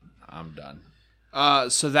 Jesus. I'm done.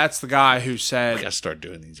 So that's the guy who said... I gotta start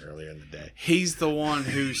doing these earlier in the day. He's the one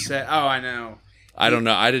who said... Oh, I know. I don't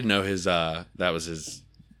know. I didn't know his... that was his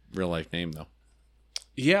real life name, though.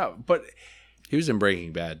 Yeah, but... He was in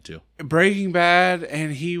Breaking Bad, too. Breaking Bad,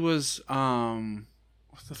 and he was...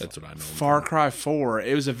 That's what I know. Far Cry 4.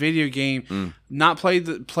 It was a video game. Not played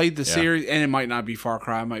the series, and it might not be Far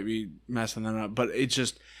Cry. I might be messing that up. But it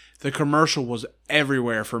just... The commercial was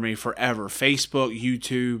everywhere for me forever. Facebook,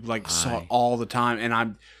 YouTube, saw it all the time. And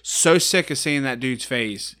I'm so sick of seeing that dude's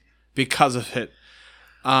face because of it.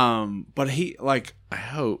 But he, I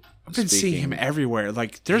hope. I've been seeing him everywhere.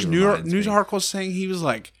 There's news articles saying he was,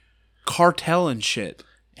 cartel and shit.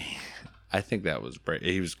 I think that was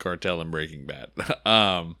he was Cartel in Breaking Bad.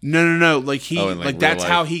 No. Like he, like that's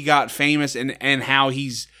life. how he got famous, and how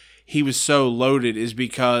he was so loaded is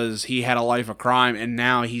because he had a life of crime, and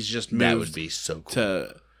now he's just moved. That would be so cool.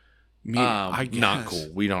 To I guess. Not cool.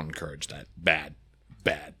 We don't encourage that. Bad.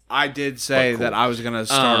 I did say cool. that I was gonna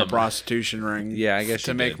start a prostitution ring. Yeah, I guess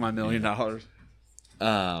to make my $1 million.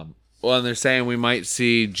 Well, and they're saying we might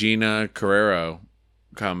see Gina Carrero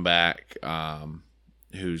come back,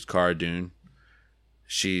 who's Cara Dune.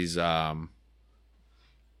 She's I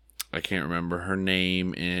can't remember her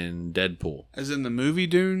name in Deadpool. As in the movie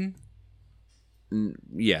Dune?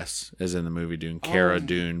 Yes, as in the movie Dune, Cara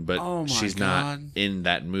Dune, but she's not in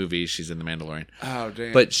that movie. She's in The Mandalorian. Oh,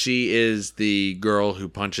 damn. But she is the girl who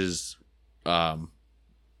punches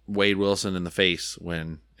Wade Wilson in the face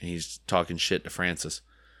when he's talking shit to Francis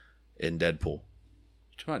in Deadpool.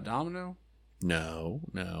 You talking about Domino? No.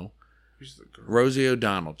 Who's the girl? Rosie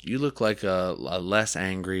O'Donnell. You look like a less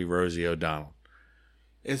angry Rosie O'Donnell.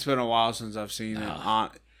 It's been a while since I've seen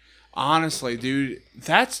it. Honestly, dude,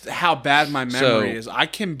 that's how bad my memory is. I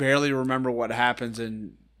can barely remember what happens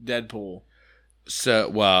in Deadpool. So,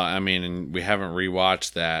 well, I mean, we haven't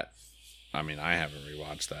rewatched that. I mean, I haven't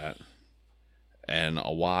rewatched that in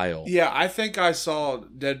a while. Yeah, I think I saw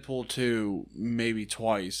Deadpool 2 maybe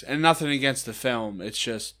twice. And nothing against the film. It's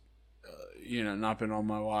just, not been on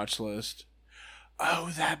my watch list.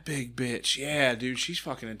 Oh, that big bitch. Yeah, dude, she's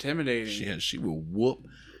fucking intimidating. She will whoop.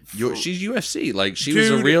 She's UFC. Like, she was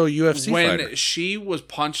a real UFC fighter. When she was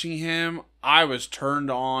punching him, I was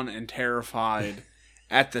turned on and terrified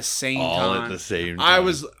at the same time. All at the same time. I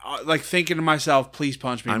was thinking to myself, please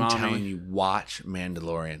punch me, I'm mommy. telling you, watch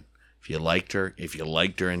Mandalorian. If you liked her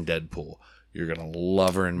in Deadpool, you're gonna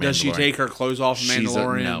love her in Mandalorian. Does she take her clothes off in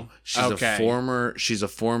Mandalorian? No. She's a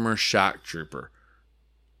former shock trooper.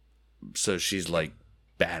 So she's like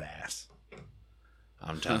badass.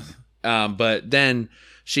 I'm telling you. But then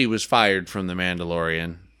she was fired from The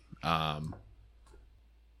Mandalorian.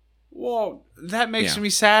 Well, that makes me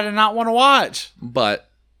sad and not want to watch. But,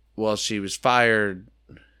 she was fired.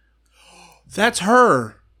 That's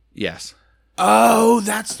her. Yes. Oh,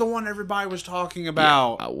 that's the one everybody was talking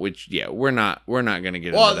about. We're not going to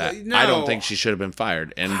get into that. No. I don't think she should have been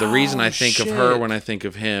fired. And the reason I think of her when I think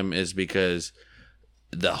of him is because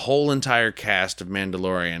the whole entire cast of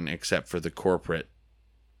Mandalorian, except for the corporate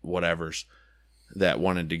whatevers that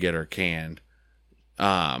wanted to get her canned,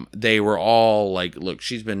 they were all like, look,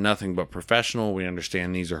 she's been nothing but professional. We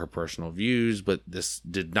understand these are her personal views, but this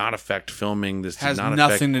did not affect filming. This has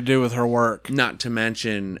nothing to do with her work. Not to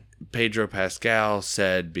mention, Pedro Pascal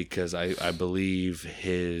said, because I believe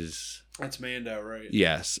his... That's Mando, right?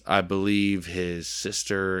 Yes, I believe his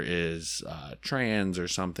sister is trans or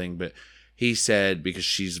something, but he said, because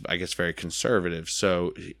she's, I guess, very conservative.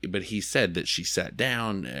 So, but he said that she sat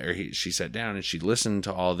down, she sat down and she listened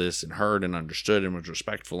to all this and heard and understood and was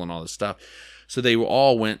respectful and all this stuff. So they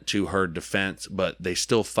all went to her defense, but they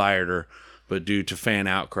still fired her. But due to fan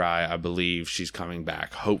outcry, I believe she's coming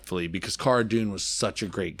back, hopefully, because Cara Dune was such a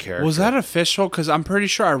great character. Was that official? Because I'm pretty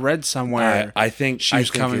sure I read somewhere I think she's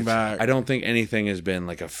coming back. I don't think anything has been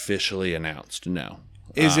officially announced. No.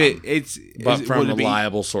 But from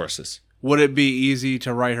reliable sources. Would it be easy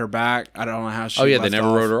to write her back? I don't know how she. Oh yeah, they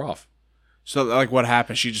never wrote her off. So what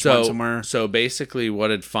happened? She just went somewhere. So basically,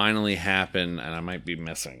 what had finally happened, and I might be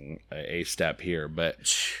missing a step here, but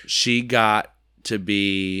she got to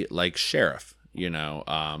be like sheriff.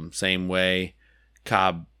 Same way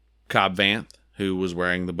Cobb Vanth, who was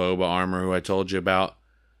wearing the boba armor, who I told you about.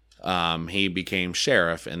 He became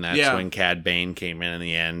sheriff, and that's when Cad Bane came in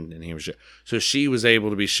the end, and he was. So she was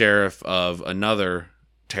able to be sheriff of another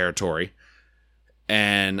territory,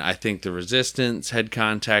 and I think the Resistance had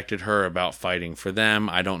contacted her about fighting for them.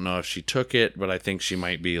 I don't know if she took it, but I think she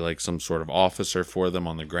might be like some sort of officer for them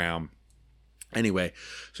on the ground. Anyway,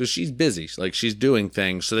 so she's busy, she's doing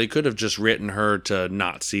things, so they could have just written her to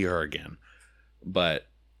not see her again, but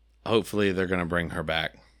hopefully they're going to bring her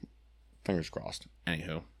back. Fingers crossed.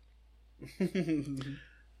 Anywho.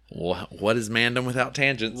 What is Mandem without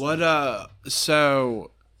tangents?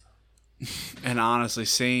 And honestly,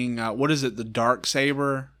 seeing what is it, the Dark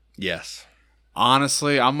Saber? Yes.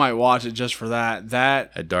 Honestly, I might watch it just for that.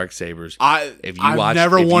 That Dark Sabers. I've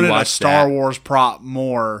never wanted a Star Wars prop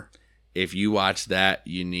more. If you watch that,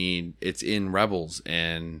 it's in Rebels,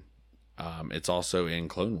 and it's also in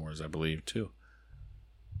Clone Wars, I believe, too.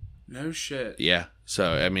 No shit. Yeah.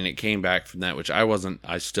 So I mean, it came back from that, which I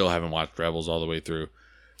still haven't watched Rebels all the way through.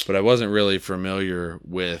 But I wasn't really familiar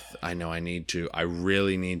with. I know I need to. I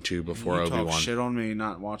really need to before you Obi-Wan. Talk shit on me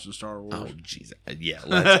not watching Star Wars. Oh jeez, yeah.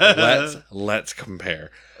 Let's compare.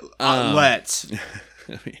 Let's. Yeah.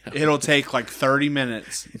 It'll take like 30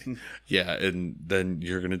 minutes. Yeah, and then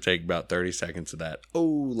you're gonna take about 30 seconds of that. Oh,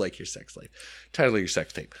 like your sex slave. Title of your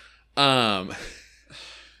sex tape. You are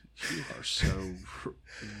so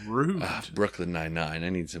rude. Brooklyn Nine-Nine. I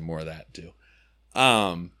need some more of that too.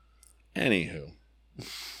 Anywho,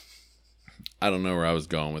 I don't know where I was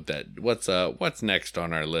going with that. What's next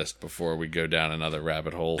on our list before we go down another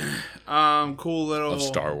rabbit hole? Cool little of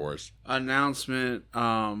Star Wars announcement.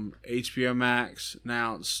 HBO Max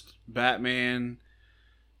announced The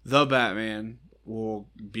Batman will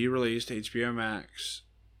be released HBO Max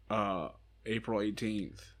April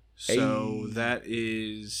 18th. So that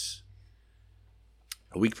is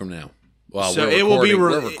a week from now. Well, so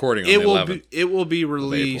we're recording on the 11th. It will be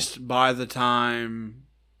released by the time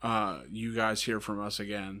you guys hear from us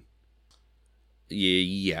again.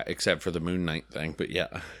 Yeah, except for the Moon Knight thing, but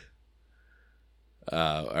yeah.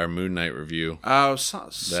 Our Moon Knight review. Oh,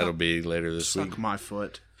 that'll be later this week. Suck my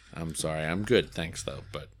foot. I'm sorry. I'm good, thanks though,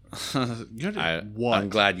 but good at what? I'm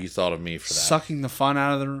glad you thought of me for that. Sucking the fun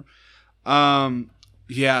out of the room.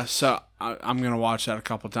 Yeah, so I'm gonna watch that a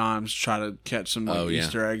couple times, try to catch some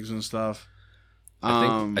Easter eggs and stuff.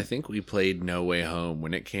 I think we played No Way Home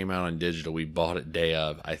when it came out on digital. We bought it day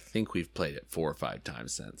of. I think we've played it 4 or 5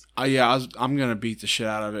 times since. I'm gonna beat the shit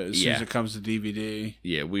out of it as soon as it comes to DVD.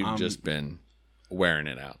 Yeah, we've just been wearing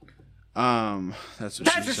it out. That's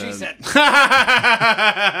what she said.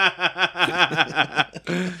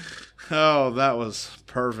 Oh, that was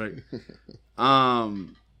perfect.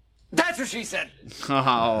 That's what she said.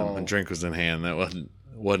 Oh, My drink was in hand. That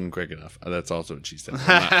wasn't quick enough. That's also what she said.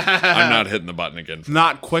 I'm not hitting the button again.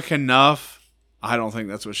 Not quick enough. I don't think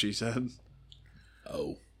that's what she said.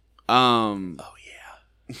 Oh. Oh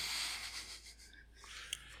yeah.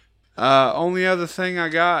 Only other thing I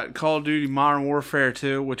got, Call of Duty Modern Warfare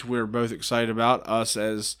 2, which we're both excited about. Us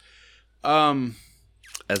as Modern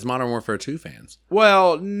Warfare 2 fans.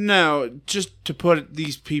 Well, no, just to put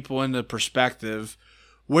these people into perspective.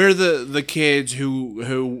 We're the kids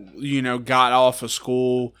who got off of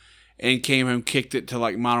school and came home, kicked it to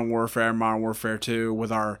like Modern Warfare 2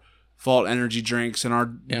 with our Vault energy drinks and our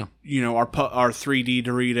our 3D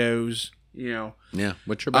Doritos, Yeah,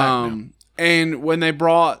 which are back now. And when they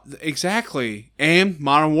brought and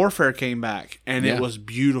Modern Warfare came back and it was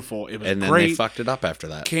beautiful. It was and then great. They fucked it up after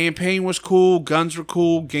that. Campaign was cool, guns were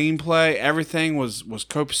cool, gameplay, everything was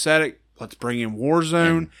copacetic. Let's bring in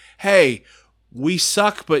Warzone. Hey, we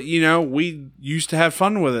suck, but we used to have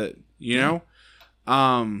fun with it, know?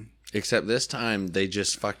 Except this time they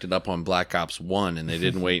just fucked it up on Black Ops 1 and they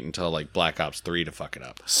didn't wait until like Black Ops 3 to fuck it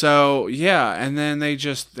up. So, yeah, and then they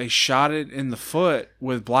shot it in the foot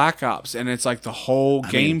with Black Ops and it's like the whole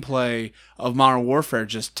gameplay of Modern Warfare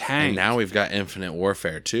just tanked. And now we've got Infinite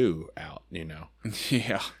Warfare 2 out,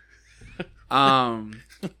 Yeah.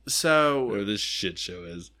 So where this shit show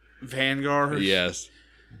is. Vanguard? Yes.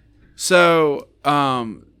 So,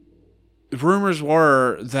 rumors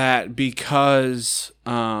were that because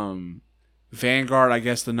Vanguard, I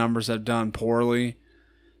guess the numbers have done poorly,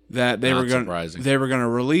 that they were going to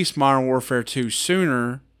release Modern Warfare 2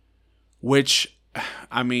 sooner, which,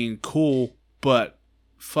 I mean, cool, but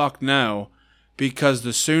fuck no, because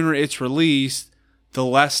the sooner it's released, the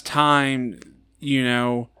less time,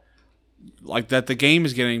 like that the game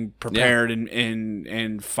is getting prepared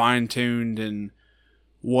and fine-tuned and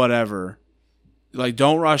whatever. Like,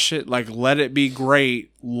 don't rush it. Like, let it be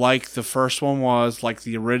great like the first one was, like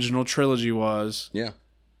the original trilogy was. Yeah.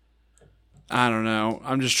 I don't know.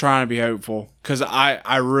 I'm just trying to be hopeful because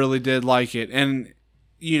I really did like it. And,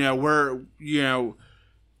 we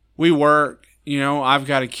work, I've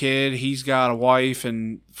got a kid. He's got a wife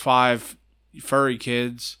and 5 furry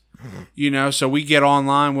kids, so we get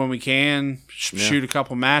online when we can, shoot a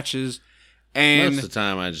couple matches. And most of the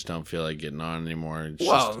time, I just don't feel like getting on anymore. It's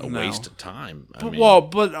just a waste of time.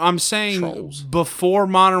 But I'm saying trolls. Before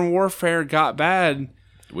Modern Warfare got bad,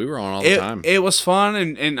 we were on all the time. It was fun,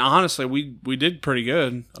 and honestly, we did pretty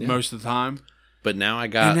good most of the time. But now I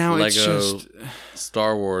got Lego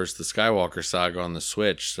Star Wars: The Skywalker Saga on the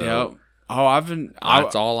Switch. So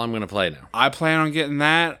that's all I'm going to play now. I plan on getting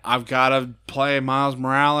that. I've got to play Miles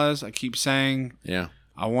Morales. I keep saying,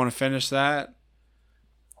 I want to finish that.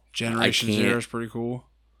 Generation Zero is pretty cool.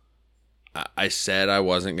 I said I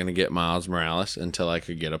wasn't going to get Miles Morales until I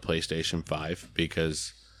could get a PlayStation 5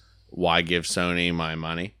 because why give Sony my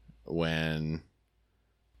money when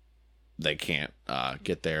they can't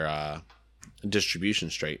get their distribution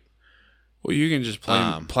straight? Well, you can just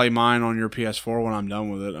play mine on your PS4 when I'm done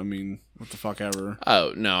with it. I mean, what the fuck ever.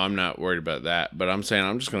 Oh, no, I'm not worried about that. But I'm saying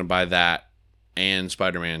I'm just going to buy that and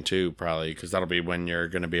Spider-Man 2 probably, because that'll be when you're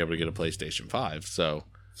going to be able to get a PlayStation 5. So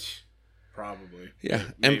probably. Yeah.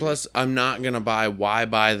 Maybe. And plus, I'm not going to why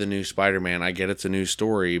buy the new Spider-Man? I get it's a new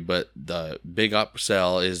story, but the big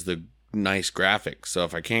upsell is the nice graphics. So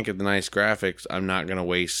if I can't get the nice graphics, I'm not going to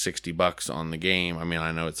waste $60 on the game. I mean,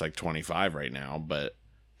 I know it's like 25 right now, but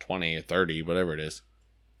 20 or 30, whatever it is.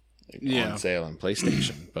 On sale on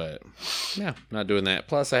PlayStation. But yeah, not doing that.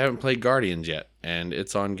 Plus, I haven't played Guardians yet, and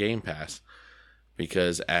it's on Game Pass.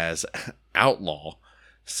 Because as Outlaw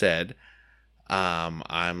said,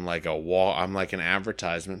 I'm like I'm like an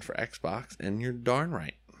advertisement for Xbox, and you're darn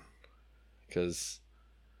right. Because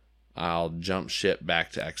I'll jump ship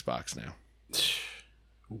back to Xbox now.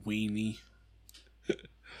 Weenie.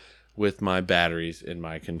 With my batteries in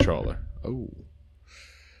my controller. Oh.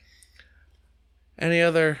 Any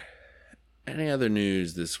other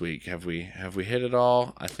news this week? Have we hit it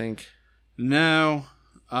all? I think. No.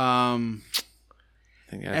 I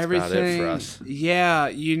think that's about it for us. Yeah,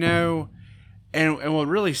 and what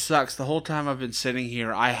really sucks, the whole time I've been sitting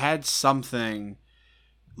here, I had something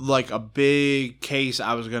like a big case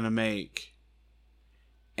I was going to make.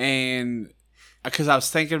 And because I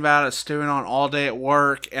was thinking about it, stewing on all day at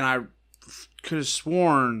work, and I could have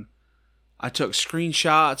sworn I took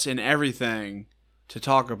screenshots and everything to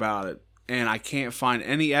talk about it. And I can't find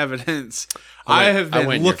any evidence. I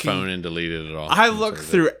went looking your phone and deleted it all. I looked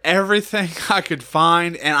through everything I could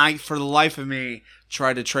find, and I, for the life of me,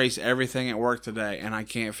 tried to trace everything at work today, and I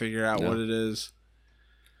can't figure out what it is.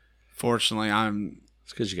 Fortunately,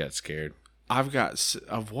 It's because you got scared. I've got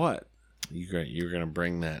of what? You were gonna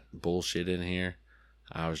bring that bullshit in here.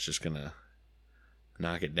 I was just gonna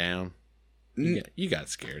knock it down. You got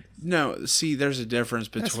scared. No, see, there's a difference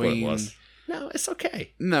between. That's what it was. No, it's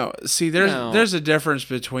okay. No, see, there's a difference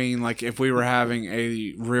between, like, if we were having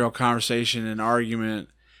a real conversation, an argument,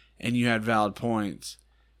 and you had valid points.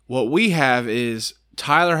 What we have is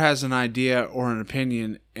Tyler has an idea or an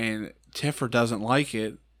opinion, and Tiffer doesn't like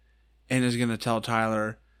it, and is going to tell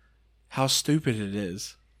Tyler how stupid it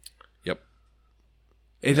is. Yep.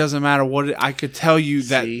 It doesn't matter what I could tell you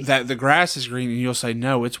that the grass is green, and you'll say,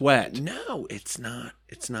 no, it's wet. No, it's not.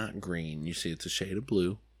 It's not green. You see, it's a shade of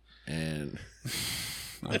blue. And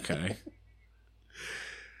okay.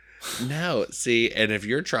 No, see, and if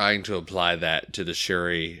you're trying to apply that to the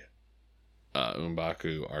Shuri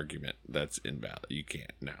M'Baku argument, that's invalid. You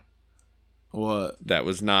can't. No. What? That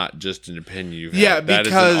was not just an opinion you've had. That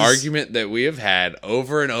is an argument that we have had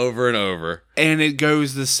over and over and over. And it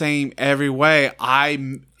goes the same every way.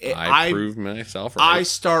 I proved myself right. I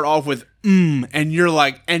start off with and you're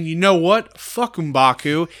like, and you know what? Fuck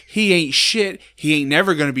M'Baku. He ain't shit. He ain't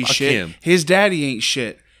never gonna be shit. Him. His daddy ain't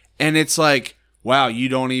shit. And it's like, wow, you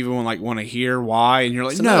don't even want to hear why, and you're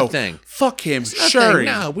like, no, fuck him, Shuri.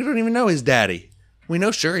 No, we don't even know his daddy. We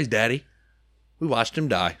know Shuri's daddy. We watched him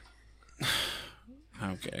die.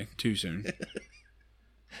 Okay, too soon.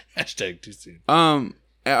 Hashtag too soon.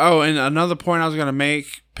 Oh, and another point I was gonna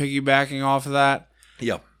make, piggybacking off of that.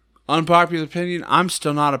 Yep. Unpopular opinion, I'm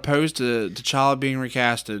still not opposed to T'Challa being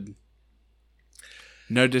recasted.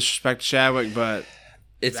 No disrespect to Chadwick, but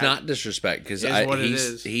it's not disrespect because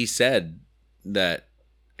he said that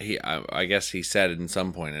I guess he said it in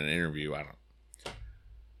some point in an interview.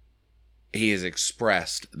 He has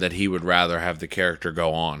expressed that he would rather have the character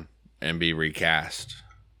go on and be recast.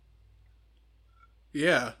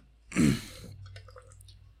 Yeah.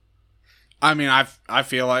 I mean, I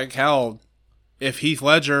feel like, hell, if Heath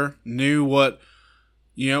Ledger knew what,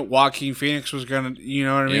 Joaquin Phoenix was going to, you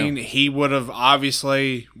know what I mean? He would have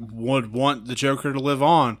obviously would want the Joker to live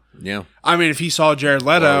on. Yeah. I mean, if he saw Jared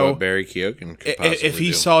Leto. Or what Barry Keoghan could possibly if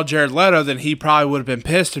he saw Jared Leto, then he probably would have been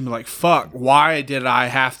pissed and be like, fuck, why did I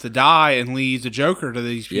have to die and leave the Joker to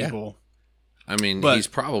these people? I mean, he's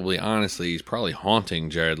probably haunting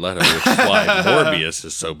Jared Leto, which is why Morbius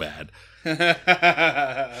is so bad.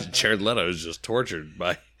 Jared Leto is just tortured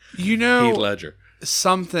by Heath Ledger.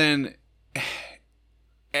 Something,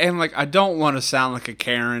 and like, I don't want to sound like a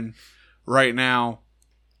Karen right now.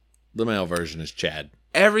 The male version is Chad.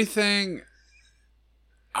 Everything,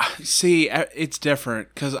 see, it's different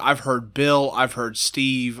because I've heard Bill, I've heard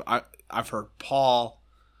Steve, I've heard Paul.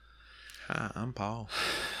 Hi, I'm Paul.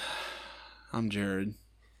 I'm Jared.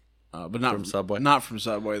 But not from Subway? Not from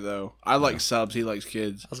Subway, though. I like subs. He likes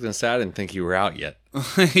kids. I was going to say, I didn't think you were out yet.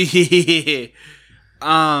 Yeah.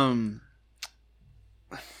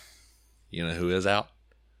 You know who is out?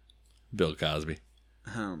 Bill Cosby.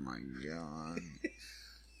 Oh, my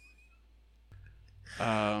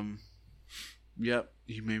God. Yep,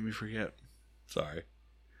 you made me forget. Sorry.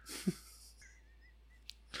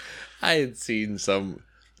 I had seen I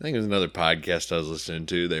think it was another podcast I was listening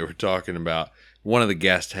to. They were talking about one of the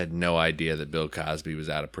guests had no idea that Bill Cosby was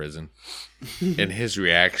out of prison. And his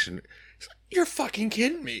reaction, he's like, "You're fucking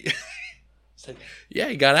kidding me." It's like, yeah,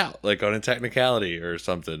 he got out, like on a technicality or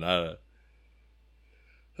something.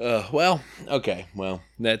 Well, okay. Well,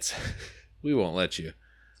 we won't let you,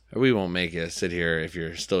 or we won't make you sit here if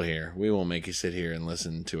you're still here. We won't make you sit here and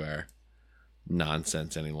listen to our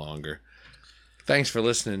nonsense any longer. Thanks for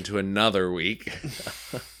listening to another week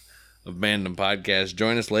of Bandom Podcast.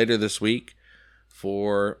 Join us later this week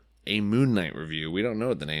for a Moon Knight review. We don't know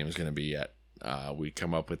what the name is going to be yet. We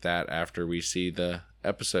come up with that after we see the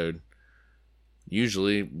episode.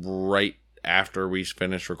 Usually right after we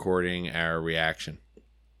finish recording our reaction.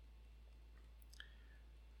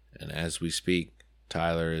 And as we speak,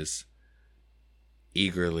 Tyler is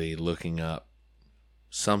eagerly looking up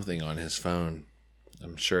something on his phone.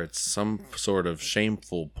 I'm sure it's some sort of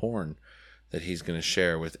shameful porn that he's going to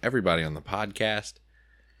share with everybody on the podcast.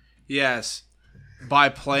 Yes. By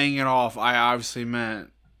playing it off, I obviously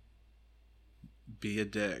meant be a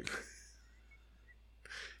dick.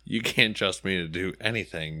 You can't trust me to do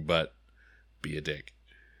anything but be a dick.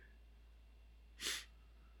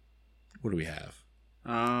 What do we have?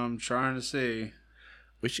 I'm trying to see.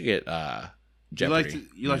 We should get Jeopardy.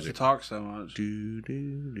 You like to talk so much.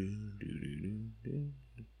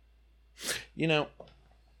 You know,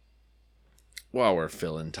 while we're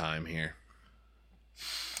filling time here,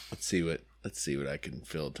 let's see what I can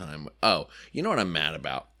fill time with. Oh, you know what I'm mad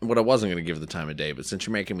about? What I wasn't going to give the time of day, but since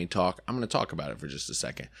you're making me talk, I'm going to talk about it for just a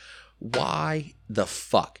second. Why the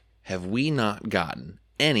fuck have we not gotten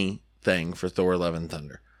anything for Thor: Love and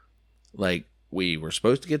Thunder? Like, we were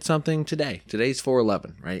supposed to get something today. Today's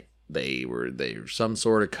 4/11, right? They were some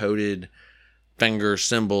sort of coded finger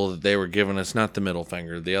symbol that they were giving us, not the middle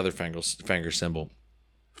finger, the other finger symbol.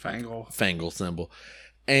 Fangle symbol.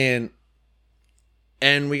 And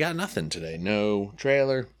we got nothing today. No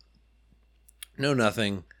trailer. No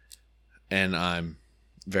nothing. And I'm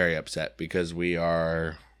very upset because we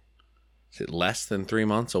are less than 3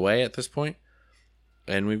 months away at this point,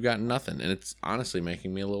 and we've got nothing. And it's honestly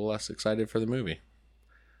making me a little less excited for the movie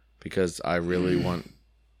because I really want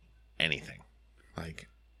anything. Like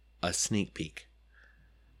a sneak peek,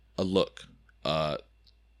 a look, a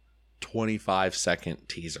 25-second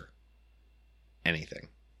teaser. Anything.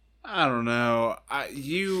 I don't know.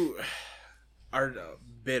 You are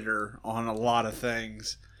bitter on a lot of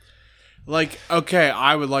things. Like, okay,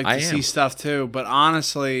 I would like to see stuff too, but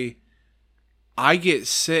honestly, I get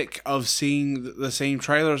sick of seeing the same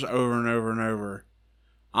trailers over and over and over.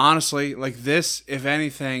 Honestly, like this, if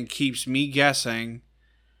anything, keeps me guessing,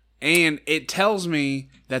 and it tells me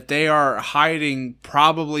that they are hiding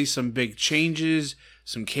probably some big changes,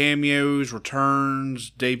 some cameos,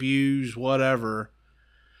 returns, debuts, whatever.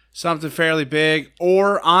 Something fairly big,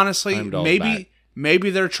 or honestly, maybe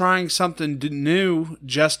they're trying something new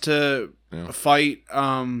just to fight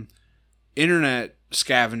internet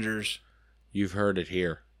scavengers. You've heard it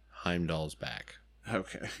here. Heimdall's back.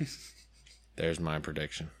 Okay. There's my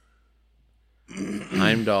prediction.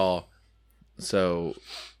 Heimdall. So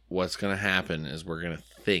what's going to happen is we're going to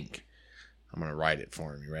think. I'm going to write it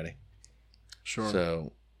for him. You ready? Sure.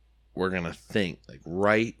 So we're going to think like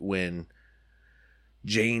right when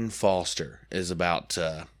Jane Foster is about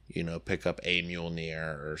to, pick up a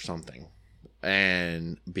Mjolnir or something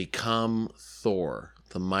and become Thor,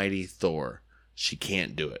 the mighty Thor. She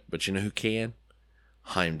can't do it. But you know who can?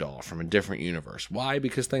 Heimdall from a different universe. Why?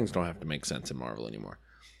 Because things don't have to make sense in Marvel anymore.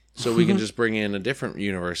 So we can just bring in a different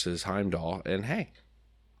universe as Heimdall and hey,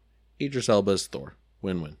 Idris Elba's Thor.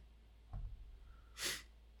 Win-win.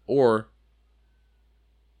 Or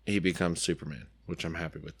he becomes Superman, which I'm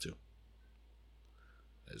happy with too.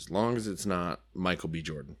 As long as it's not Michael B.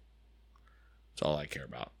 Jordan. That's all I care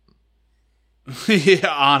about. Yeah,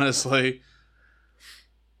 honestly.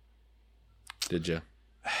 Did you?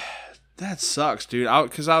 That sucks, dude.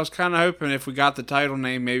 Because I was kind of hoping if we got the title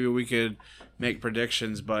name, maybe we could make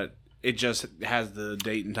predictions, but it just has the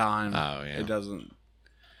date and time. Oh, yeah. It doesn't.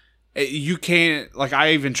 You can't, like,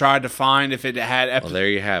 I even tried to find if it had well, there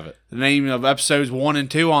you have it. The name of episodes 1 and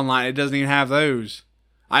 2 online. It doesn't even have those.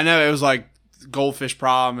 I know it was like Goldfish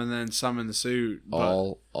Problem and then Some in the Suit.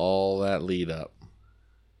 But All that lead up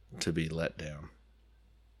to be let down.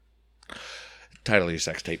 Title of your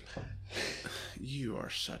sex tape. You are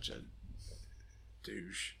such a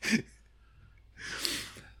douche.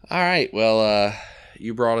 All right. Well,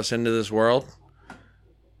 you brought us into this world.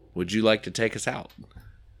 Would you like to take us out?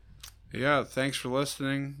 Yeah, thanks for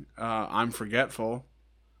listening. I'm forgetful.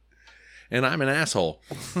 And I'm an asshole.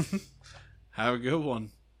 Have a good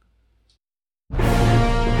one.